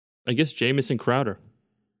I guess Jamison Crowder.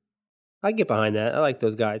 I get behind that. I like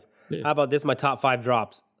those guys. Yeah. How about this? My top 5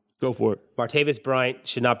 drops. Go for it. Martavis Bryant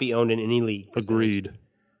should not be owned in any league. Agreed.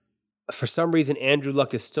 For some reason, Andrew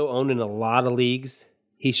Luck is still owned in a lot of leagues.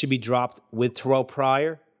 He should be dropped with Terrell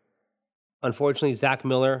Pryor. Unfortunately, Zach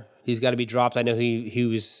Miller, he's got to be dropped. I know he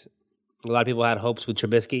was, a lot of people had hopes with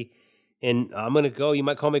Trubisky. And I'm going to go, you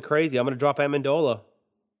might call me crazy, I'm going to drop Amendola.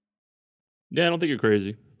 Yeah, I don't think you're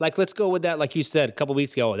crazy. Like, let's go with that, like you said a couple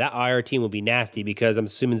weeks ago. That IR team will be nasty because I'm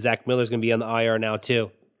assuming Zach Miller's going to be on the IR now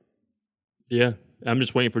too. Yeah, I'm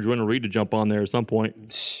just waiting for Jordan Reed to jump on there at some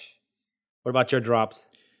point. What about your drops?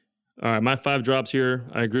 All right, my 5 drops here.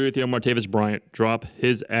 I agree with you on Martavis Bryant. Drop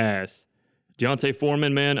his ass. Deontay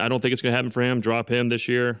Foreman, man, I don't think it's going to happen for him. Drop him this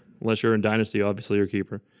year, unless you're in Dynasty, obviously, your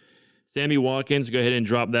keeper. Sammy Watkins, go ahead and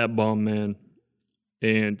drop that bum, man.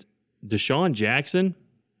 And Deshaun Jackson,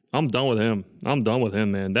 I'm done with him.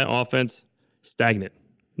 Man. That offense, stagnant.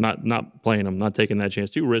 Not playing him, not taking that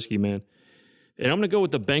chance. Too risky, man. And I'm going to go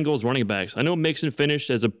with the Bengals running backs. I know Mixon finished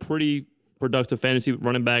as a pretty productive fantasy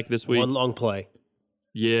running back this week. One long play.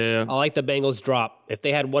 Yeah. I like the Bengals drop. If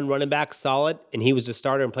they had one running back solid and he was the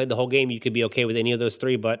starter and played the whole game, you could be okay with any of those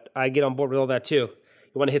 3, but I get on board with all that too.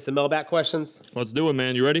 You want to hit some mailback questions? Let's do it,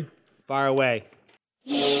 man. You ready? Fire away.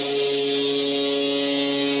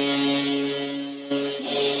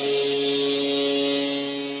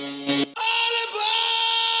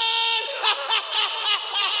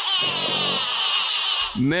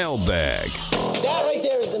 Mailbag. That right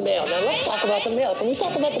there is the mail. Now let's talk about the mail. Can we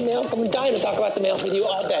talk about the mail? I'm dying to talk about the mail with you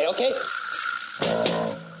all day, okay?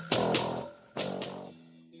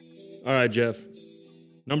 All right, Jeff.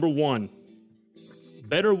 Number 1.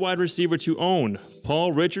 Better wide receiver to own,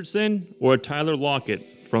 Paul Richardson or Tyler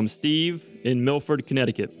Lockett? From Steve in Milford,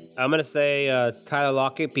 Connecticut. I'm going to say Tyler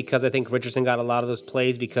Lockett because I think Richardson got a lot of those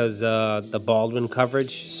plays because the Baldwin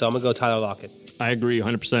coverage. So I'm going to go Tyler Lockett. I agree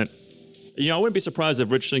 100%. You know, I wouldn't be surprised if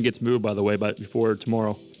Richardson gets moved, by the way, before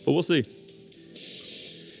tomorrow. But we'll see.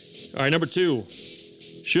 All right, number 2.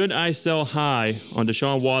 Should I sell high on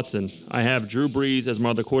Deshaun Watson? I have Drew Brees as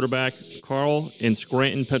my other quarterback. Carl in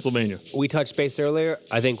Scranton, Pennsylvania. We touched base earlier.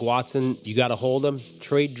 I think Watson, you got to hold him.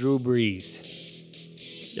 Trade Drew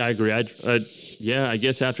Brees. I agree. I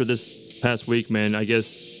guess after this past week, man, I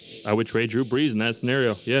guess I would trade Drew Brees in that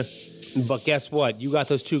scenario. Yeah. But guess what? You got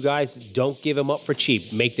those 2 guys. Don't give them up for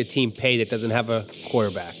cheap. Make the team pay that doesn't have a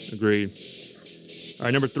quarterback. Agreed. All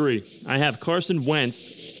right, number 3. I have Carson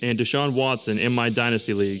Wentz and Deshaun Watson in my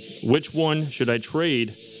Dynasty League. Which one should I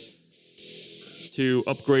trade to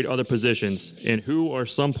upgrade other positions, and who are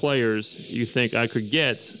some players you think I could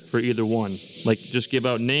get for either one? Like, just give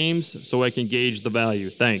out names so I can gauge the value.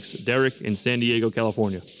 Thanks. Derek in San Diego,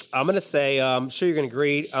 California. I'm gonna say, I'm sure you're gonna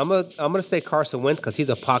agree. I'm gonna say Carson Wentz because he's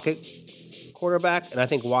a pocket quarterback, and I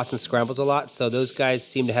think Watson scrambles a lot. So those guys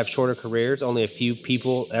seem to have shorter careers. Only a few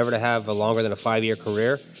people ever to have a longer than a 5-year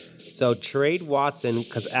career. So trade Watson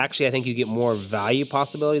because actually I think you get more value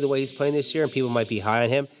possibility the way he's playing this year, and people might be high on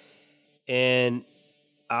him. And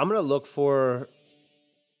I'm gonna look for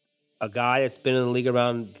a guy that's been in the league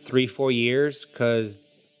around 3-4 years because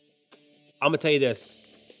I'm gonna tell you this: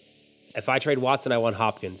 if I trade Watson, I want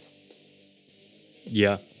Hopkins.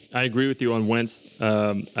 Yeah, I agree with you on Wentz.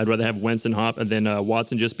 I'd rather have Wentz than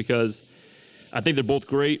Watson just because I think they're both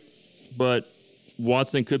great, but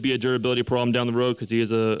Watson could be a durability problem down the road because he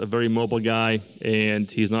is a very mobile guy and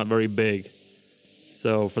he's not very big.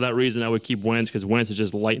 So for that reason, I would keep Wentz because Wentz is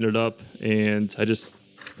just lighting it up, and I just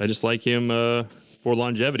like him for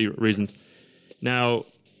longevity reasons. Now,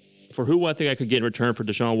 for who I think I could get in return for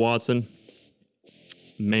Deshaun Watson,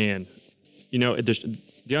 man,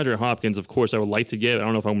 DeAndre Hopkins, of course, I would like to get. I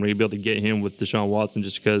don't know if I'm going to be able to get him with Deshaun Watson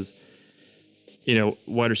just because,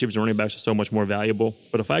 wide receivers and running backs are so much more valuable.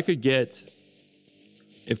 But if I could get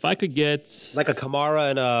like a Kamara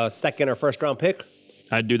and a second or first round pick,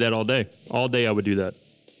 I'd do that all day. All day I would do that.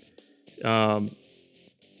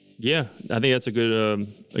 Yeah, I think that's a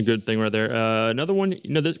good thing right there. Another one,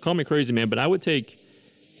 this, call me crazy, man, but I would take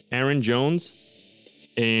Aaron Jones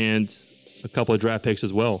and a couple of draft picks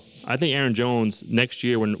as well. I think Aaron Jones next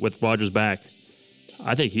year with Rodgers back,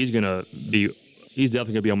 I think he's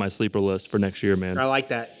definitely gonna be on my sleeper list for next year, man. I like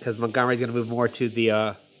that because Montgomery's gonna move more to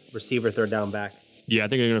the receiver third down back. Yeah, I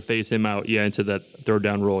think they're gonna phase him out. Yeah, into that third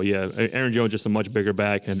down role. Yeah, Aaron Jones is just a much bigger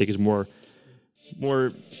back, and I think he's a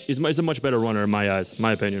much better runner in my eyes,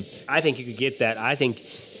 my opinion. I think you could get that. I think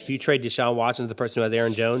if you trade Deshaun Watson to the person who has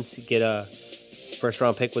Aaron Jones, you get a first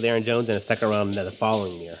round pick with Aaron Jones and a second round the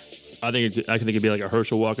following year. I think it'd be like a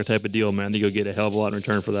Herschel Walker type of deal, man. I think you'll get a hell of a lot in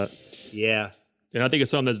return for that. Yeah. And I think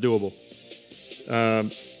it's something that's doable. All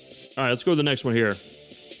right, let's go to the next one here.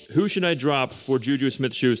 Who should I drop for Juju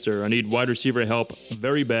Smith-Schuster? I need wide receiver help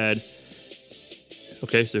very bad.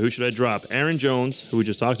 Okay, so who should I drop? Aaron Jones, who we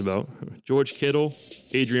just talked about, George Kittle,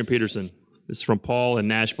 Adrian Peterson. This is from Paul in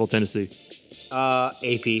Nashville, Tennessee.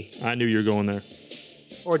 AP. I knew you were going there.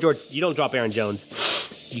 Or George, you don't drop Aaron Jones.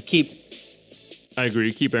 You keep... I agree,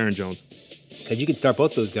 you keep Aaron Jones. Because you can start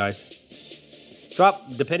both those guys. Drop,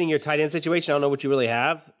 depending on your tight end situation, I don't know what you really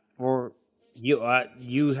have. Or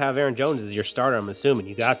you have Aaron Jones as your starter, I'm assuming.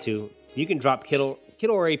 You got to. You can drop Kittle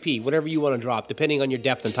or AP, whatever you want to drop, depending on your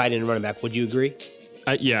depth and tight end and running back. Would you agree?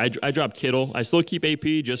 I dropped Kittle. I still keep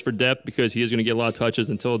AP just for depth because he is going to get a lot of touches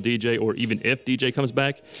until DJ or even if DJ comes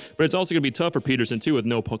back. But it's also going to be tough for Peterson, too, with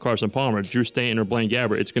no Carson Palmer, Drew Stanton, or Blaine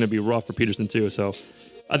Gabbert. It's going to be rough for Peterson, too. So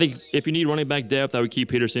I think if you need running back depth, I would keep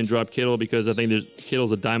Peterson, drop Kittle because I think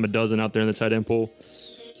Kittle's a dime a dozen out there in the tight end pool.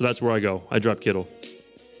 So that's where I go. I drop Kittle.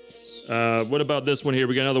 What about this one here?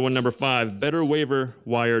 We got another one, number 5. Better waiver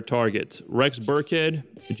wire target. Rex Burkhead,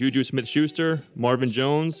 Juju Smith-Schuster, Marvin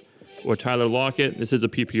Jones, or Tyler Lockett. This is a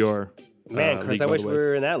PPR. Man, Chris, I wish we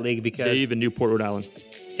were in that league because... Dave in Newport, Rhode Island.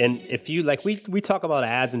 And if you, like, we talk about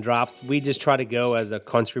ads and drops. We just try to go as a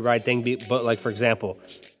country ride thing. But, like, for example,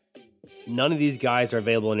 none of these guys are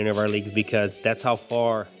available in any of our leagues because that's how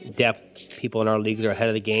far depth people in our leagues are ahead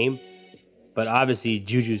of the game. But obviously,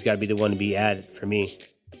 Juju's got to be the one to be added for me.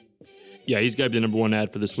 Yeah, he's got to be the number one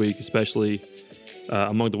ad for this week, especially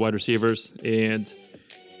among the wide receivers. And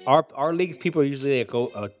our leagues, people usually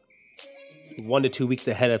go 1 to 2 weeks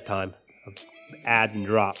ahead of time of ads and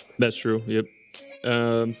drops. That's true. Yep.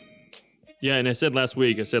 Yeah, and I said last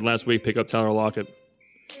week, pick up Tyler Lockett.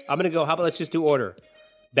 I'm going to go, how about let's just do order.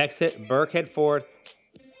 Burkhead 4th,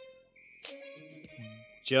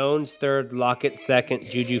 Jones 3rd, Lockett 2nd,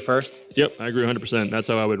 Juju 1st. Yep, I agree 100%. That's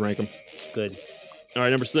how I would rank them. Good. All right,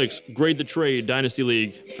 number 6, grade the trade, Dynasty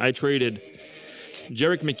League. I traded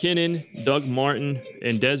Jerick McKinnon, Doug Martin,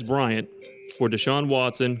 and Dez Bryant for Deshaun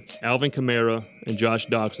Watson, Alvin Kamara, and Josh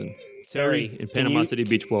Doxson. Terry in Panama City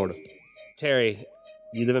Beach, Florida. Terry,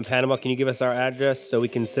 you live in Panama. Can you give us our address so we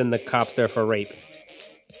can send the cops there for rape?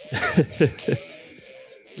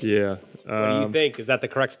 Yeah. What do you think? Is that the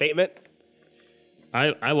correct statement?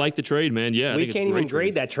 I like the trade, man. Yeah, we can't even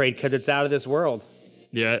grade that trade because it's out of this world.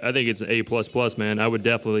 Yeah, I think it's an A++, man. I would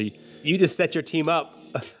definitely. You just set your team up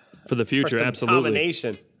for the future. For some absolutely.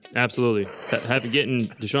 Combination. Absolutely. Getting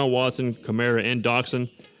Deshaun Watson, Kamara, and Doxson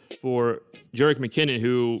for Jerick McKinnon,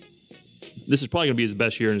 who this is probably going to be his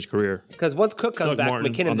best year in his career. Because once Cook comes back,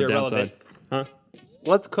 McKinnon's irrelevant. Huh?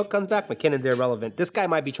 once Cook comes back, McKinnon's irrelevant. This guy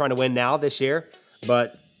might be trying to win now this year,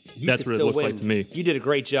 but That's what it looks like to me. You did a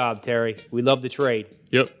great job, Terry. We love the trade.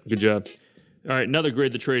 Yep, good job. All right, another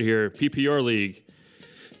grade the trade here. PPR League.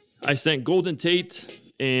 I sent Golden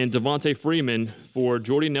Tate and Devontae Freeman for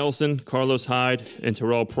Jordy Nelson, Carlos Hyde, and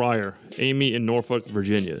Terrell Pryor. Amy in Norfolk,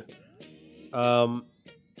 Virginia.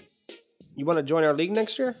 You want to join our league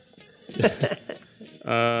next year?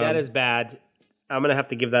 That is bad. I'm going to have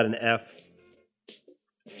to give that an F.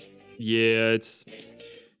 Yeah, it's...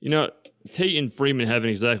 Tate and Freeman haven't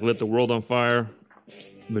exactly lit the world on fire,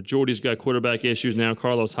 but Jordy's got quarterback issues now.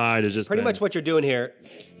 Carlos Hyde is just... Pretty much what you're doing here.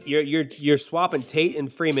 You're swapping Tate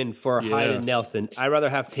and Freeman for Hyde and Nelson. I'd rather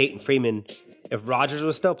have Tate and Freeman. If Rodgers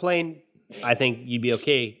was still playing, I think you'd be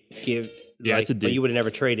okay. It's a D. But you would have never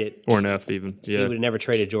traded. Or an F even. Yeah. You would have never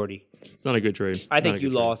traded Jordy. It's not a good trade. I think you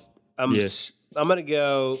lost. I'm going to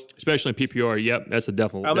go... Especially in PPR. Yep, that's a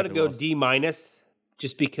definite I'm going to go loss. D-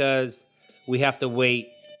 just because we have to wait.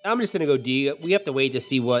 I'm just going to go D. We have to wait to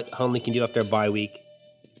see what Hundley can do after a bye week.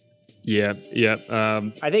 Yeah.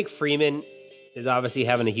 I think Freeman is obviously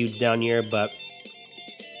having a huge down year, but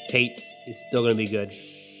Tate is still going to be good.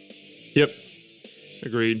 Yep.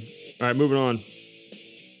 Agreed. All right, moving on.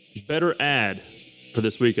 Better ad for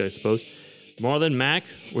this week, I suppose. Marlon Mack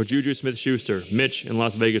or Juju Smith-Schuster? Mitch in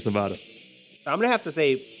Las Vegas, Nevada. I'm going to have to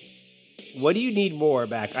say, what do you need more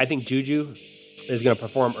back? I think Juju is going to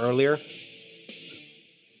perform earlier.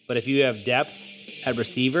 But if you have depth at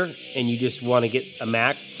receiver and you just want to get a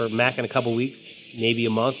Mack in a couple weeks, maybe a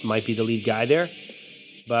month, might be the lead guy there.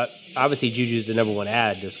 But obviously Juju's the number one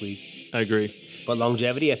ad this week. I agree. But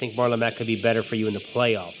longevity, I think Marlon Mack could be better for you in the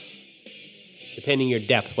playoffs. Depending your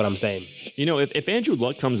depth, what I'm saying. If Andrew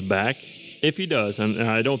Luck comes back, if he does, and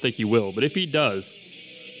I don't think he will, but if he does,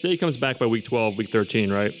 say he comes back by week 12, week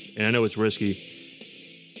 13, right? And I know it's risky.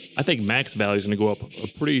 I think Mack's value is going to go up a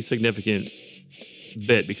pretty significant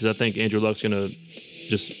bit because I think Andrew Luck's going to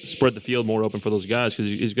just spread the field more open for those guys because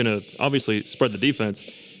he's going to obviously spread the defense.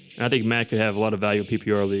 And I think Mack could have a lot of value in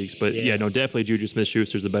PPR leagues. But definitely Juju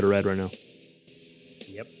Smith-Schuster's the better ad right now.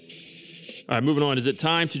 Yep. All right, moving on. Is it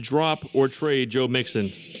time to drop or trade Joe Mixon?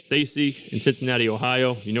 Stacy in Cincinnati,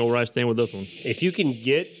 Ohio. You know where I stand with this one. If you can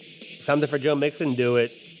get something for Joe Mixon, do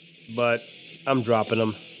it. But I'm dropping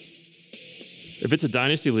him. If it's a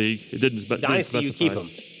dynasty league, it didn't specify. Dynasty, you keep him,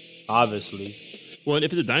 obviously. Well,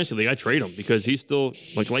 if it's a dynasty league, I trade him because he's still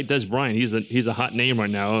like Des Bryant. He's a hot name right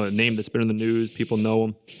now, a name that's been in the news. People know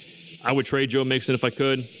him. I would trade Joe Mixon if I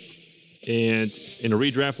could. And in a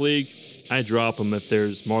redraft league, I drop him if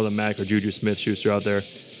there's Marlon Mack or Juju Smith-Schuster out there.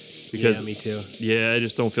 Because, me too. Yeah, I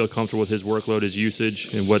just don't feel comfortable with his workload, his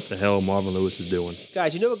usage, and what the hell Marvin Lewis is doing.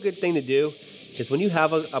 Guys, you know a good thing to do is when you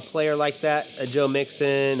have a player like that, a Joe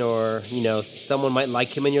Mixon, or someone might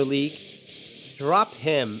like him in your league, drop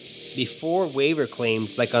him before waiver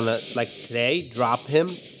claims, like today, drop him,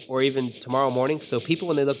 or even tomorrow morning. So people,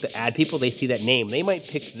 when they look to add people, they see that name. They might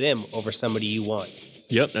pick them over somebody you want.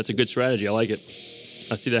 Yep, that's a good strategy. I like it.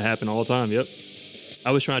 I see that happen all the time. Yep.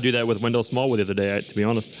 I was trying to do that with Wendell Smallwood the other day, to be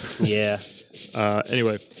honest. Yeah.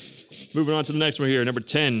 Anyway, moving on to the next one here. Number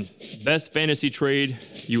 10, best fantasy trade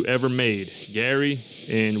you ever made. Gary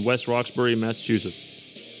in West Roxbury, Massachusetts.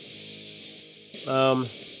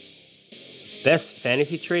 Best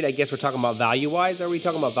fantasy trade? I guess we're talking about value-wise. Are we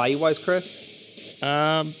talking about value-wise, Chris?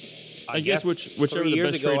 I guess whichever the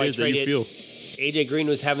best trade is that you feel. AJ Green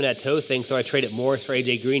was having that toe thing, so I traded Morris for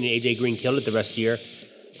AJ Green, and AJ Green killed it the rest of the year.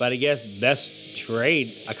 But I guess best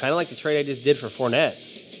trade, I kind of like the trade I just did for Fournette.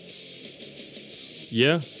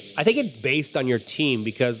 Yeah. I think it's based on your team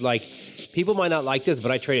because, people might not like this, but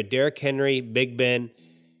I traded Derrick Henry, Big Ben,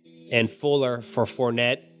 and Fuller for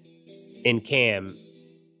Fournette and Cam,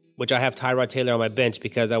 which I have Tyrod Taylor on my bench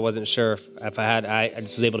because I wasn't sure if I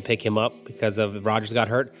just was able to pick him up because of Rodgers got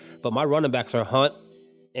hurt. But my running backs are Hunt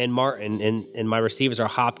and Martin, and my receivers are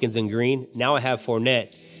Hopkins and Green. Now I have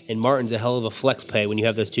Fournette, and Martin's a hell of a flex pay when you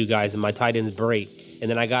have those two guys, and my tight end's Bray. And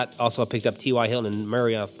then I picked up T.Y. Hilton and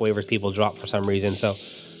Murray off waivers people dropped for some reason. So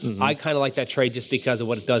I kind of like that trade just because of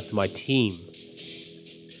what it does to my team.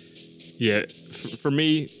 Yeah, for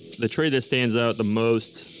me, the trade that stands out the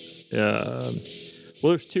most,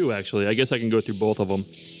 there's two, actually. I guess I can go through both of them.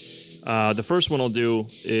 The first one I'll do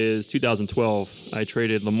is 2012. I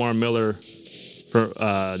traded Lamar Miller for,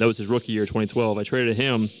 that was his rookie year, 2012. I traded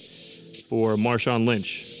him for Marshawn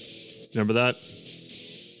Lynch. Remember that?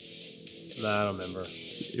 No, I don't remember.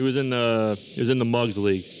 It was in the Mugs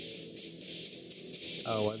League.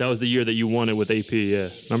 Oh, that was the year that you won it with AP, yeah.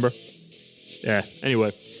 Remember? Yeah,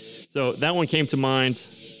 anyway. So that one came to mind,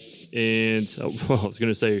 and I was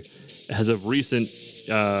going to say, as of recent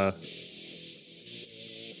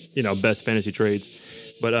best fantasy trades.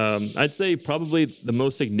 But I'd say probably the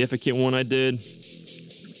most significant one I did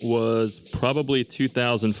was probably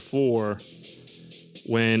 2004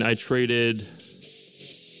 when I traded,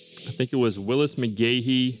 I think it was Willis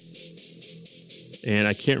McGahee, and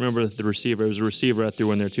I can't remember the receiver. It was a receiver I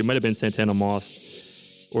threw in there too. It might have been Santana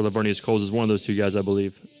Moss or Lavernius Coles. It was one of those two guys, I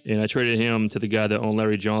believe. And I traded him to the guy that owned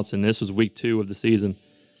Larry Johnson. This was week 2 of the season.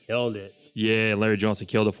 Killed it. Yeah, Larry Johnson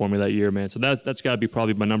killed it for me that year, man. So that's got to be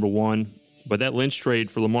probably my number one. But that Lynch trade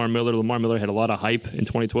for Lamar Miller had a lot of hype in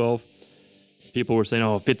 2012. People were saying,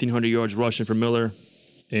 1,500 yards rushing for Miller,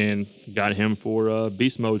 and got him for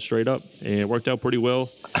beast mode straight up. And it worked out pretty well.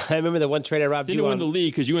 I remember the one trade I robbed Didn't you win on. the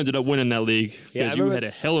league because you ended up winning that league. Yeah, Because you had a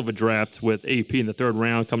hell of a draft with AP in the 3rd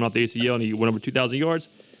round coming off the ACL, and you went over 2,000 yards.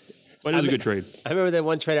 But it was a good trade. I remember that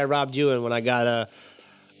one trade I robbed you in when I got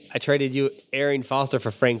I traded you Arian Foster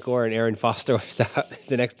for Frank Gore, and Arian Foster was out.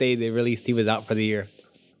 The next day they released he was out for the year.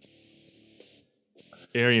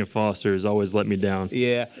 Arian Foster has always let me down.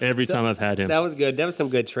 Yeah. Every time I've had him. That was good. That was some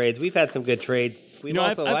good trades. We've had some good trades.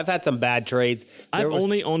 I've had some bad trades. I've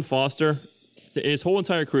only owned Foster his whole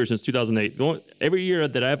entire career since 2008. Every year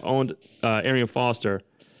that I've owned Arian Foster,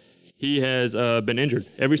 he has been injured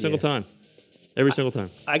every single time. Every single time.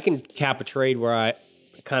 I can cap a trade where I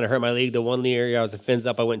kind of hurt my league. The one year I was a fins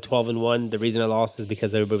up, I went 12-1. The reason I lost is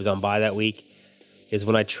because everybody was on bye that week. Is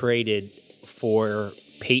when I traded for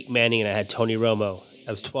Peyton Manning and I had Tony Romo.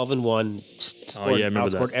 I was 12-1.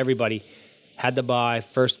 Outscored everybody. Had the bye.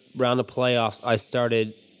 First round of playoffs, I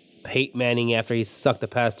started Peyton Manning after he sucked the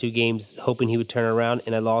past 2 games, hoping he would turn around,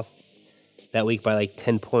 and I lost that week by like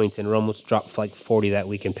 10 points, and Romo dropped for like 40 that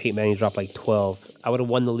week, and Peyton Manning dropped like 12. I would have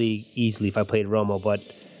won the league easily if I played Romo, but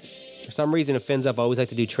for some reason, it fins up. I always like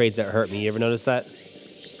to do trades that hurt me. You ever notice that?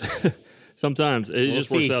 Sometimes. It just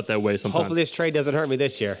works out that way sometimes. Hopefully this trade doesn't hurt me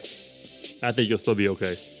this year. I think you'll still be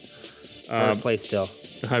okay. Play still.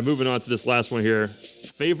 All right, moving on to this last one here.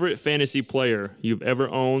 Favorite fantasy player you've ever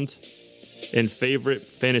owned and favorite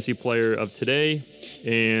fantasy player of today,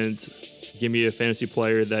 and give me a fantasy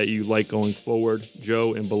player that you like going forward.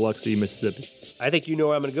 Joe in Biloxi, Mississippi. I think you know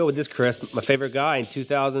where I'm going to go with this, Chris. My favorite guy in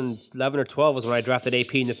 2011 or 12 was when I drafted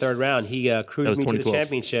AP in the 3rd round. He cruised me to the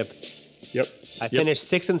championship. Yep. I finished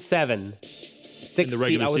 6-7. In the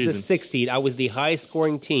regular I was season. the 6th seed. I was the highest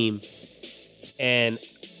scoring team, and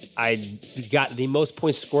I got the most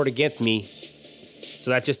points scored against me. So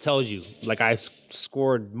that just tells you, like, I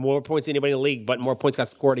scored more points than anybody in the league, but more points got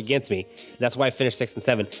scored against me. That's why I finished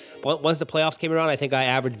 6-7. But once the playoffs came around, I think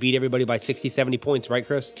I beat everybody by 60, 70 points, right,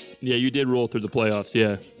 Chris? Yeah, you did roll through the playoffs.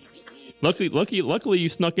 Yeah. Luckily, you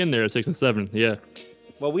snuck in there at 6-7. Yeah.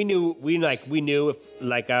 Well, we knew if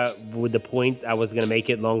with the points I was gonna make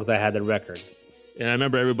it, as long as I had the record. And I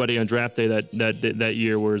remember everybody on draft day that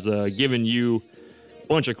year was giving you a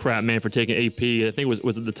bunch of crap, man, for taking AP. I think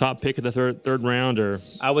was it the top pick of the third round, or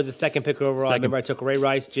I was the 2nd pick overall. I remember I took Ray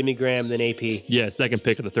Rice, Jimmy Graham, then AP. Yeah, 2nd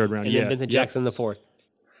pick of the 3rd round. And then Vincent Jackson in the 4th.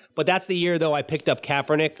 But that's the year, though, I picked up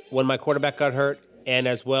Kaepernick when my quarterback got hurt, and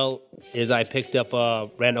as well as I picked up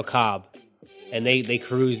Randall Cobb. And they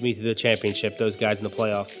cruised me to the championship, those guys in the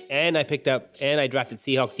playoffs. And I drafted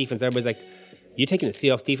Seahawks defense. Everybody's like, you taking the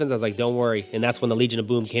Seahawks defense? I was like, don't worry. And that's when the Legion of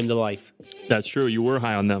Boom came to life. That's true. You were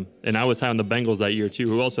high on them. And I was high on the Bengals that year, too,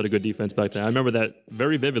 who also had a good defense back then. I remember that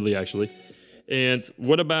very vividly, actually. And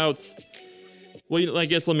what about... Well, I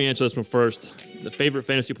guess let me answer this one first. The favorite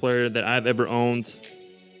fantasy player that I've ever owned...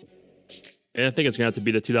 And I think it's going to have to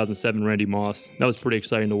be the 2007 Randy Moss. That was pretty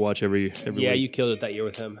exciting to watch every Yeah, week. you killed it that year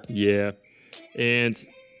with him. Yeah. And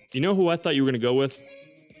you know who I thought you were going to go with?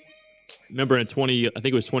 Remember I think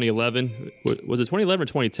it was 2011. Was it 2011 or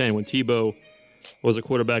 2010 when Tebow was a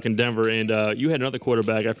quarterback in Denver, and you had another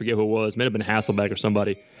quarterback, I forget who it was. It might have been Hasselbeck or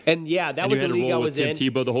somebody. And yeah, that was the league I was in.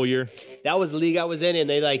 Tebow the whole year? That was the league I was in,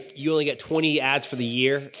 and you only get 20 ads for the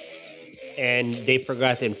year, and they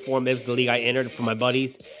forgot to inform me. It was the league I entered for my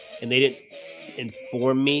buddies, and they didn't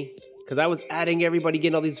inform me because I was adding everybody,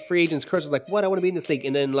 getting all these free agents. Chris was like, what? I want to be in this league.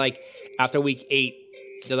 And then, after week 8,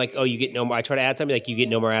 they're like, oh, you get no more. I try to add something, like, you get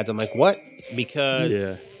no more ads. I'm like, what?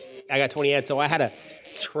 Because I got 20 ads, so I had to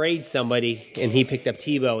trade somebody, and he picked up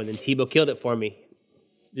Tebow, and then Tebow killed it for me.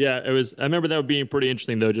 Yeah, it was. I remember that being pretty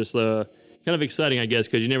interesting, though, just kind of exciting, I guess,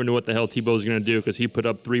 because you never knew what the hell Tebow was going to do, because he put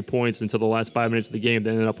up 3 points until the last 5 minutes of the game,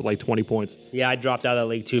 then ended up with like 20 points. Yeah, I dropped out of that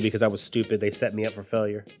league, too, because I was stupid. They set me up for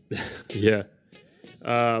failure. Yeah.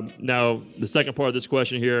 Now, the second part of this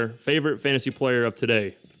question here, favorite fantasy player of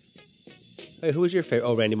today? Hey, who was your favorite?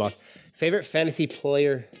 Oh, Randy Moss. Favorite fantasy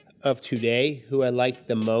player of today who I like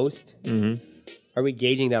the most? Mm-hmm. Are we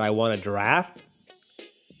gauging that I want to draft?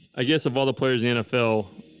 I guess of all the players in the NFL,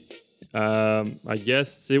 I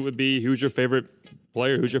guess it would be who's your favorite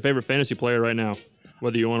player? Who's your favorite fantasy player right now?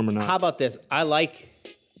 Whether you want him or not. How about this? I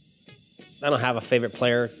don't have a favorite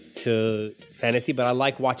player to fantasy, but I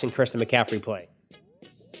like watching Christian McCaffrey play.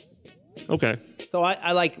 Okay. So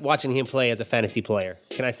I like watching him play as a fantasy player.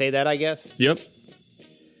 Can I say that, I guess? Yep.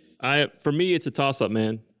 For me, it's a toss-up,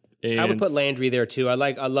 man. And I would put Landry there, too. I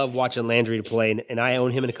love watching Landry to play, and I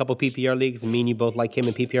own him in a couple PPR leagues. Me and you both like him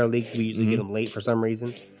in PPR leagues. We usually get him late for some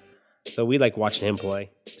reason. So we like watching him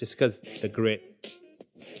play, just because the grit.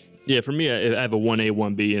 Yeah, for me, I have a 1A,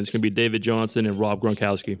 1B, and it's going to be David Johnson and Rob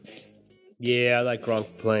Gronkowski. Yeah, I like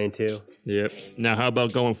Gronk playing, too. Yep. Now, how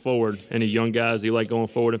about going forward? Any young guys you like going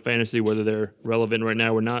forward in fantasy, whether they're relevant right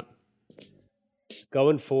now or not?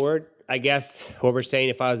 Going forward, I guess what we're saying,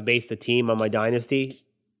 if I was based a team on my dynasty,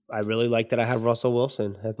 I really like that I have Russell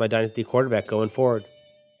Wilson as my dynasty quarterback going forward.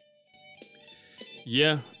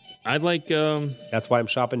 Yeah, I'd like... That's why I'm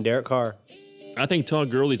shopping Derek Carr. I think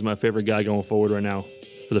Todd Gurley's my favorite guy going forward right now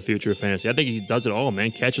for the future of fantasy. I think he does it all,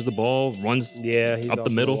 man. Catches the ball, runs he's up the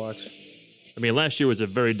middle. I mean, last year was a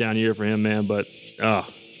very down year for him, man, but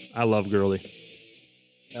I love Gurley.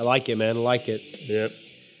 I like it, man. I like it. Yep.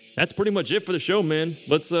 That's pretty much it for the show, man.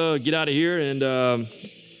 Let's get out of here and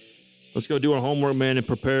let's go do our homework, man, and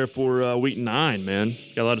prepare for week 9, man.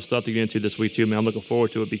 Got a lot of stuff to get into this week, too, man. I'm looking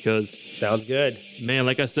forward to it because... Sounds good. Man,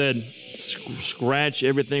 like I said, scratch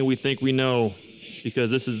everything we think we know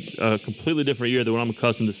because this is a completely different year than what I'm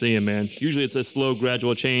accustomed to seeing, man. Usually it's a slow,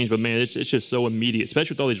 gradual change, but, man, it's just so immediate,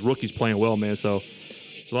 especially with all these rookies playing well, man. So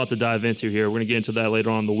it's a lot to dive into here. We're going to get into that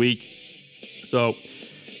later on in the week. So,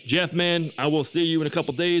 Jeff, man, I will see you in a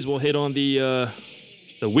couple days. We'll hit on the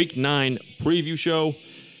week 9 preview show.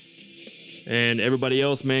 And everybody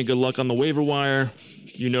else, man, good luck on the waiver wire.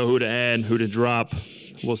 You know who to add, who to drop.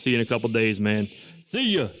 We'll see you in a couple days, man.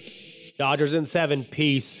 See ya. Dodgers in 7.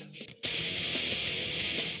 Peace.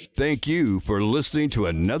 Thank you for listening to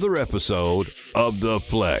another episode of The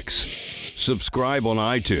Flex. Subscribe on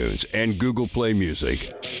iTunes and Google Play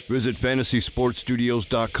Music. Visit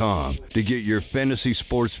FantasySportsStudios.com to get your fantasy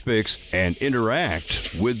sports fix and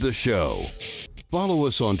interact with the show. Follow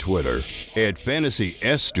us on Twitter at Fantasy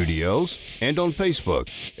S Studios and on Facebook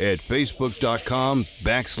at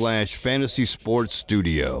Facebook.com/Fantasy Sports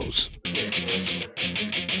Studios.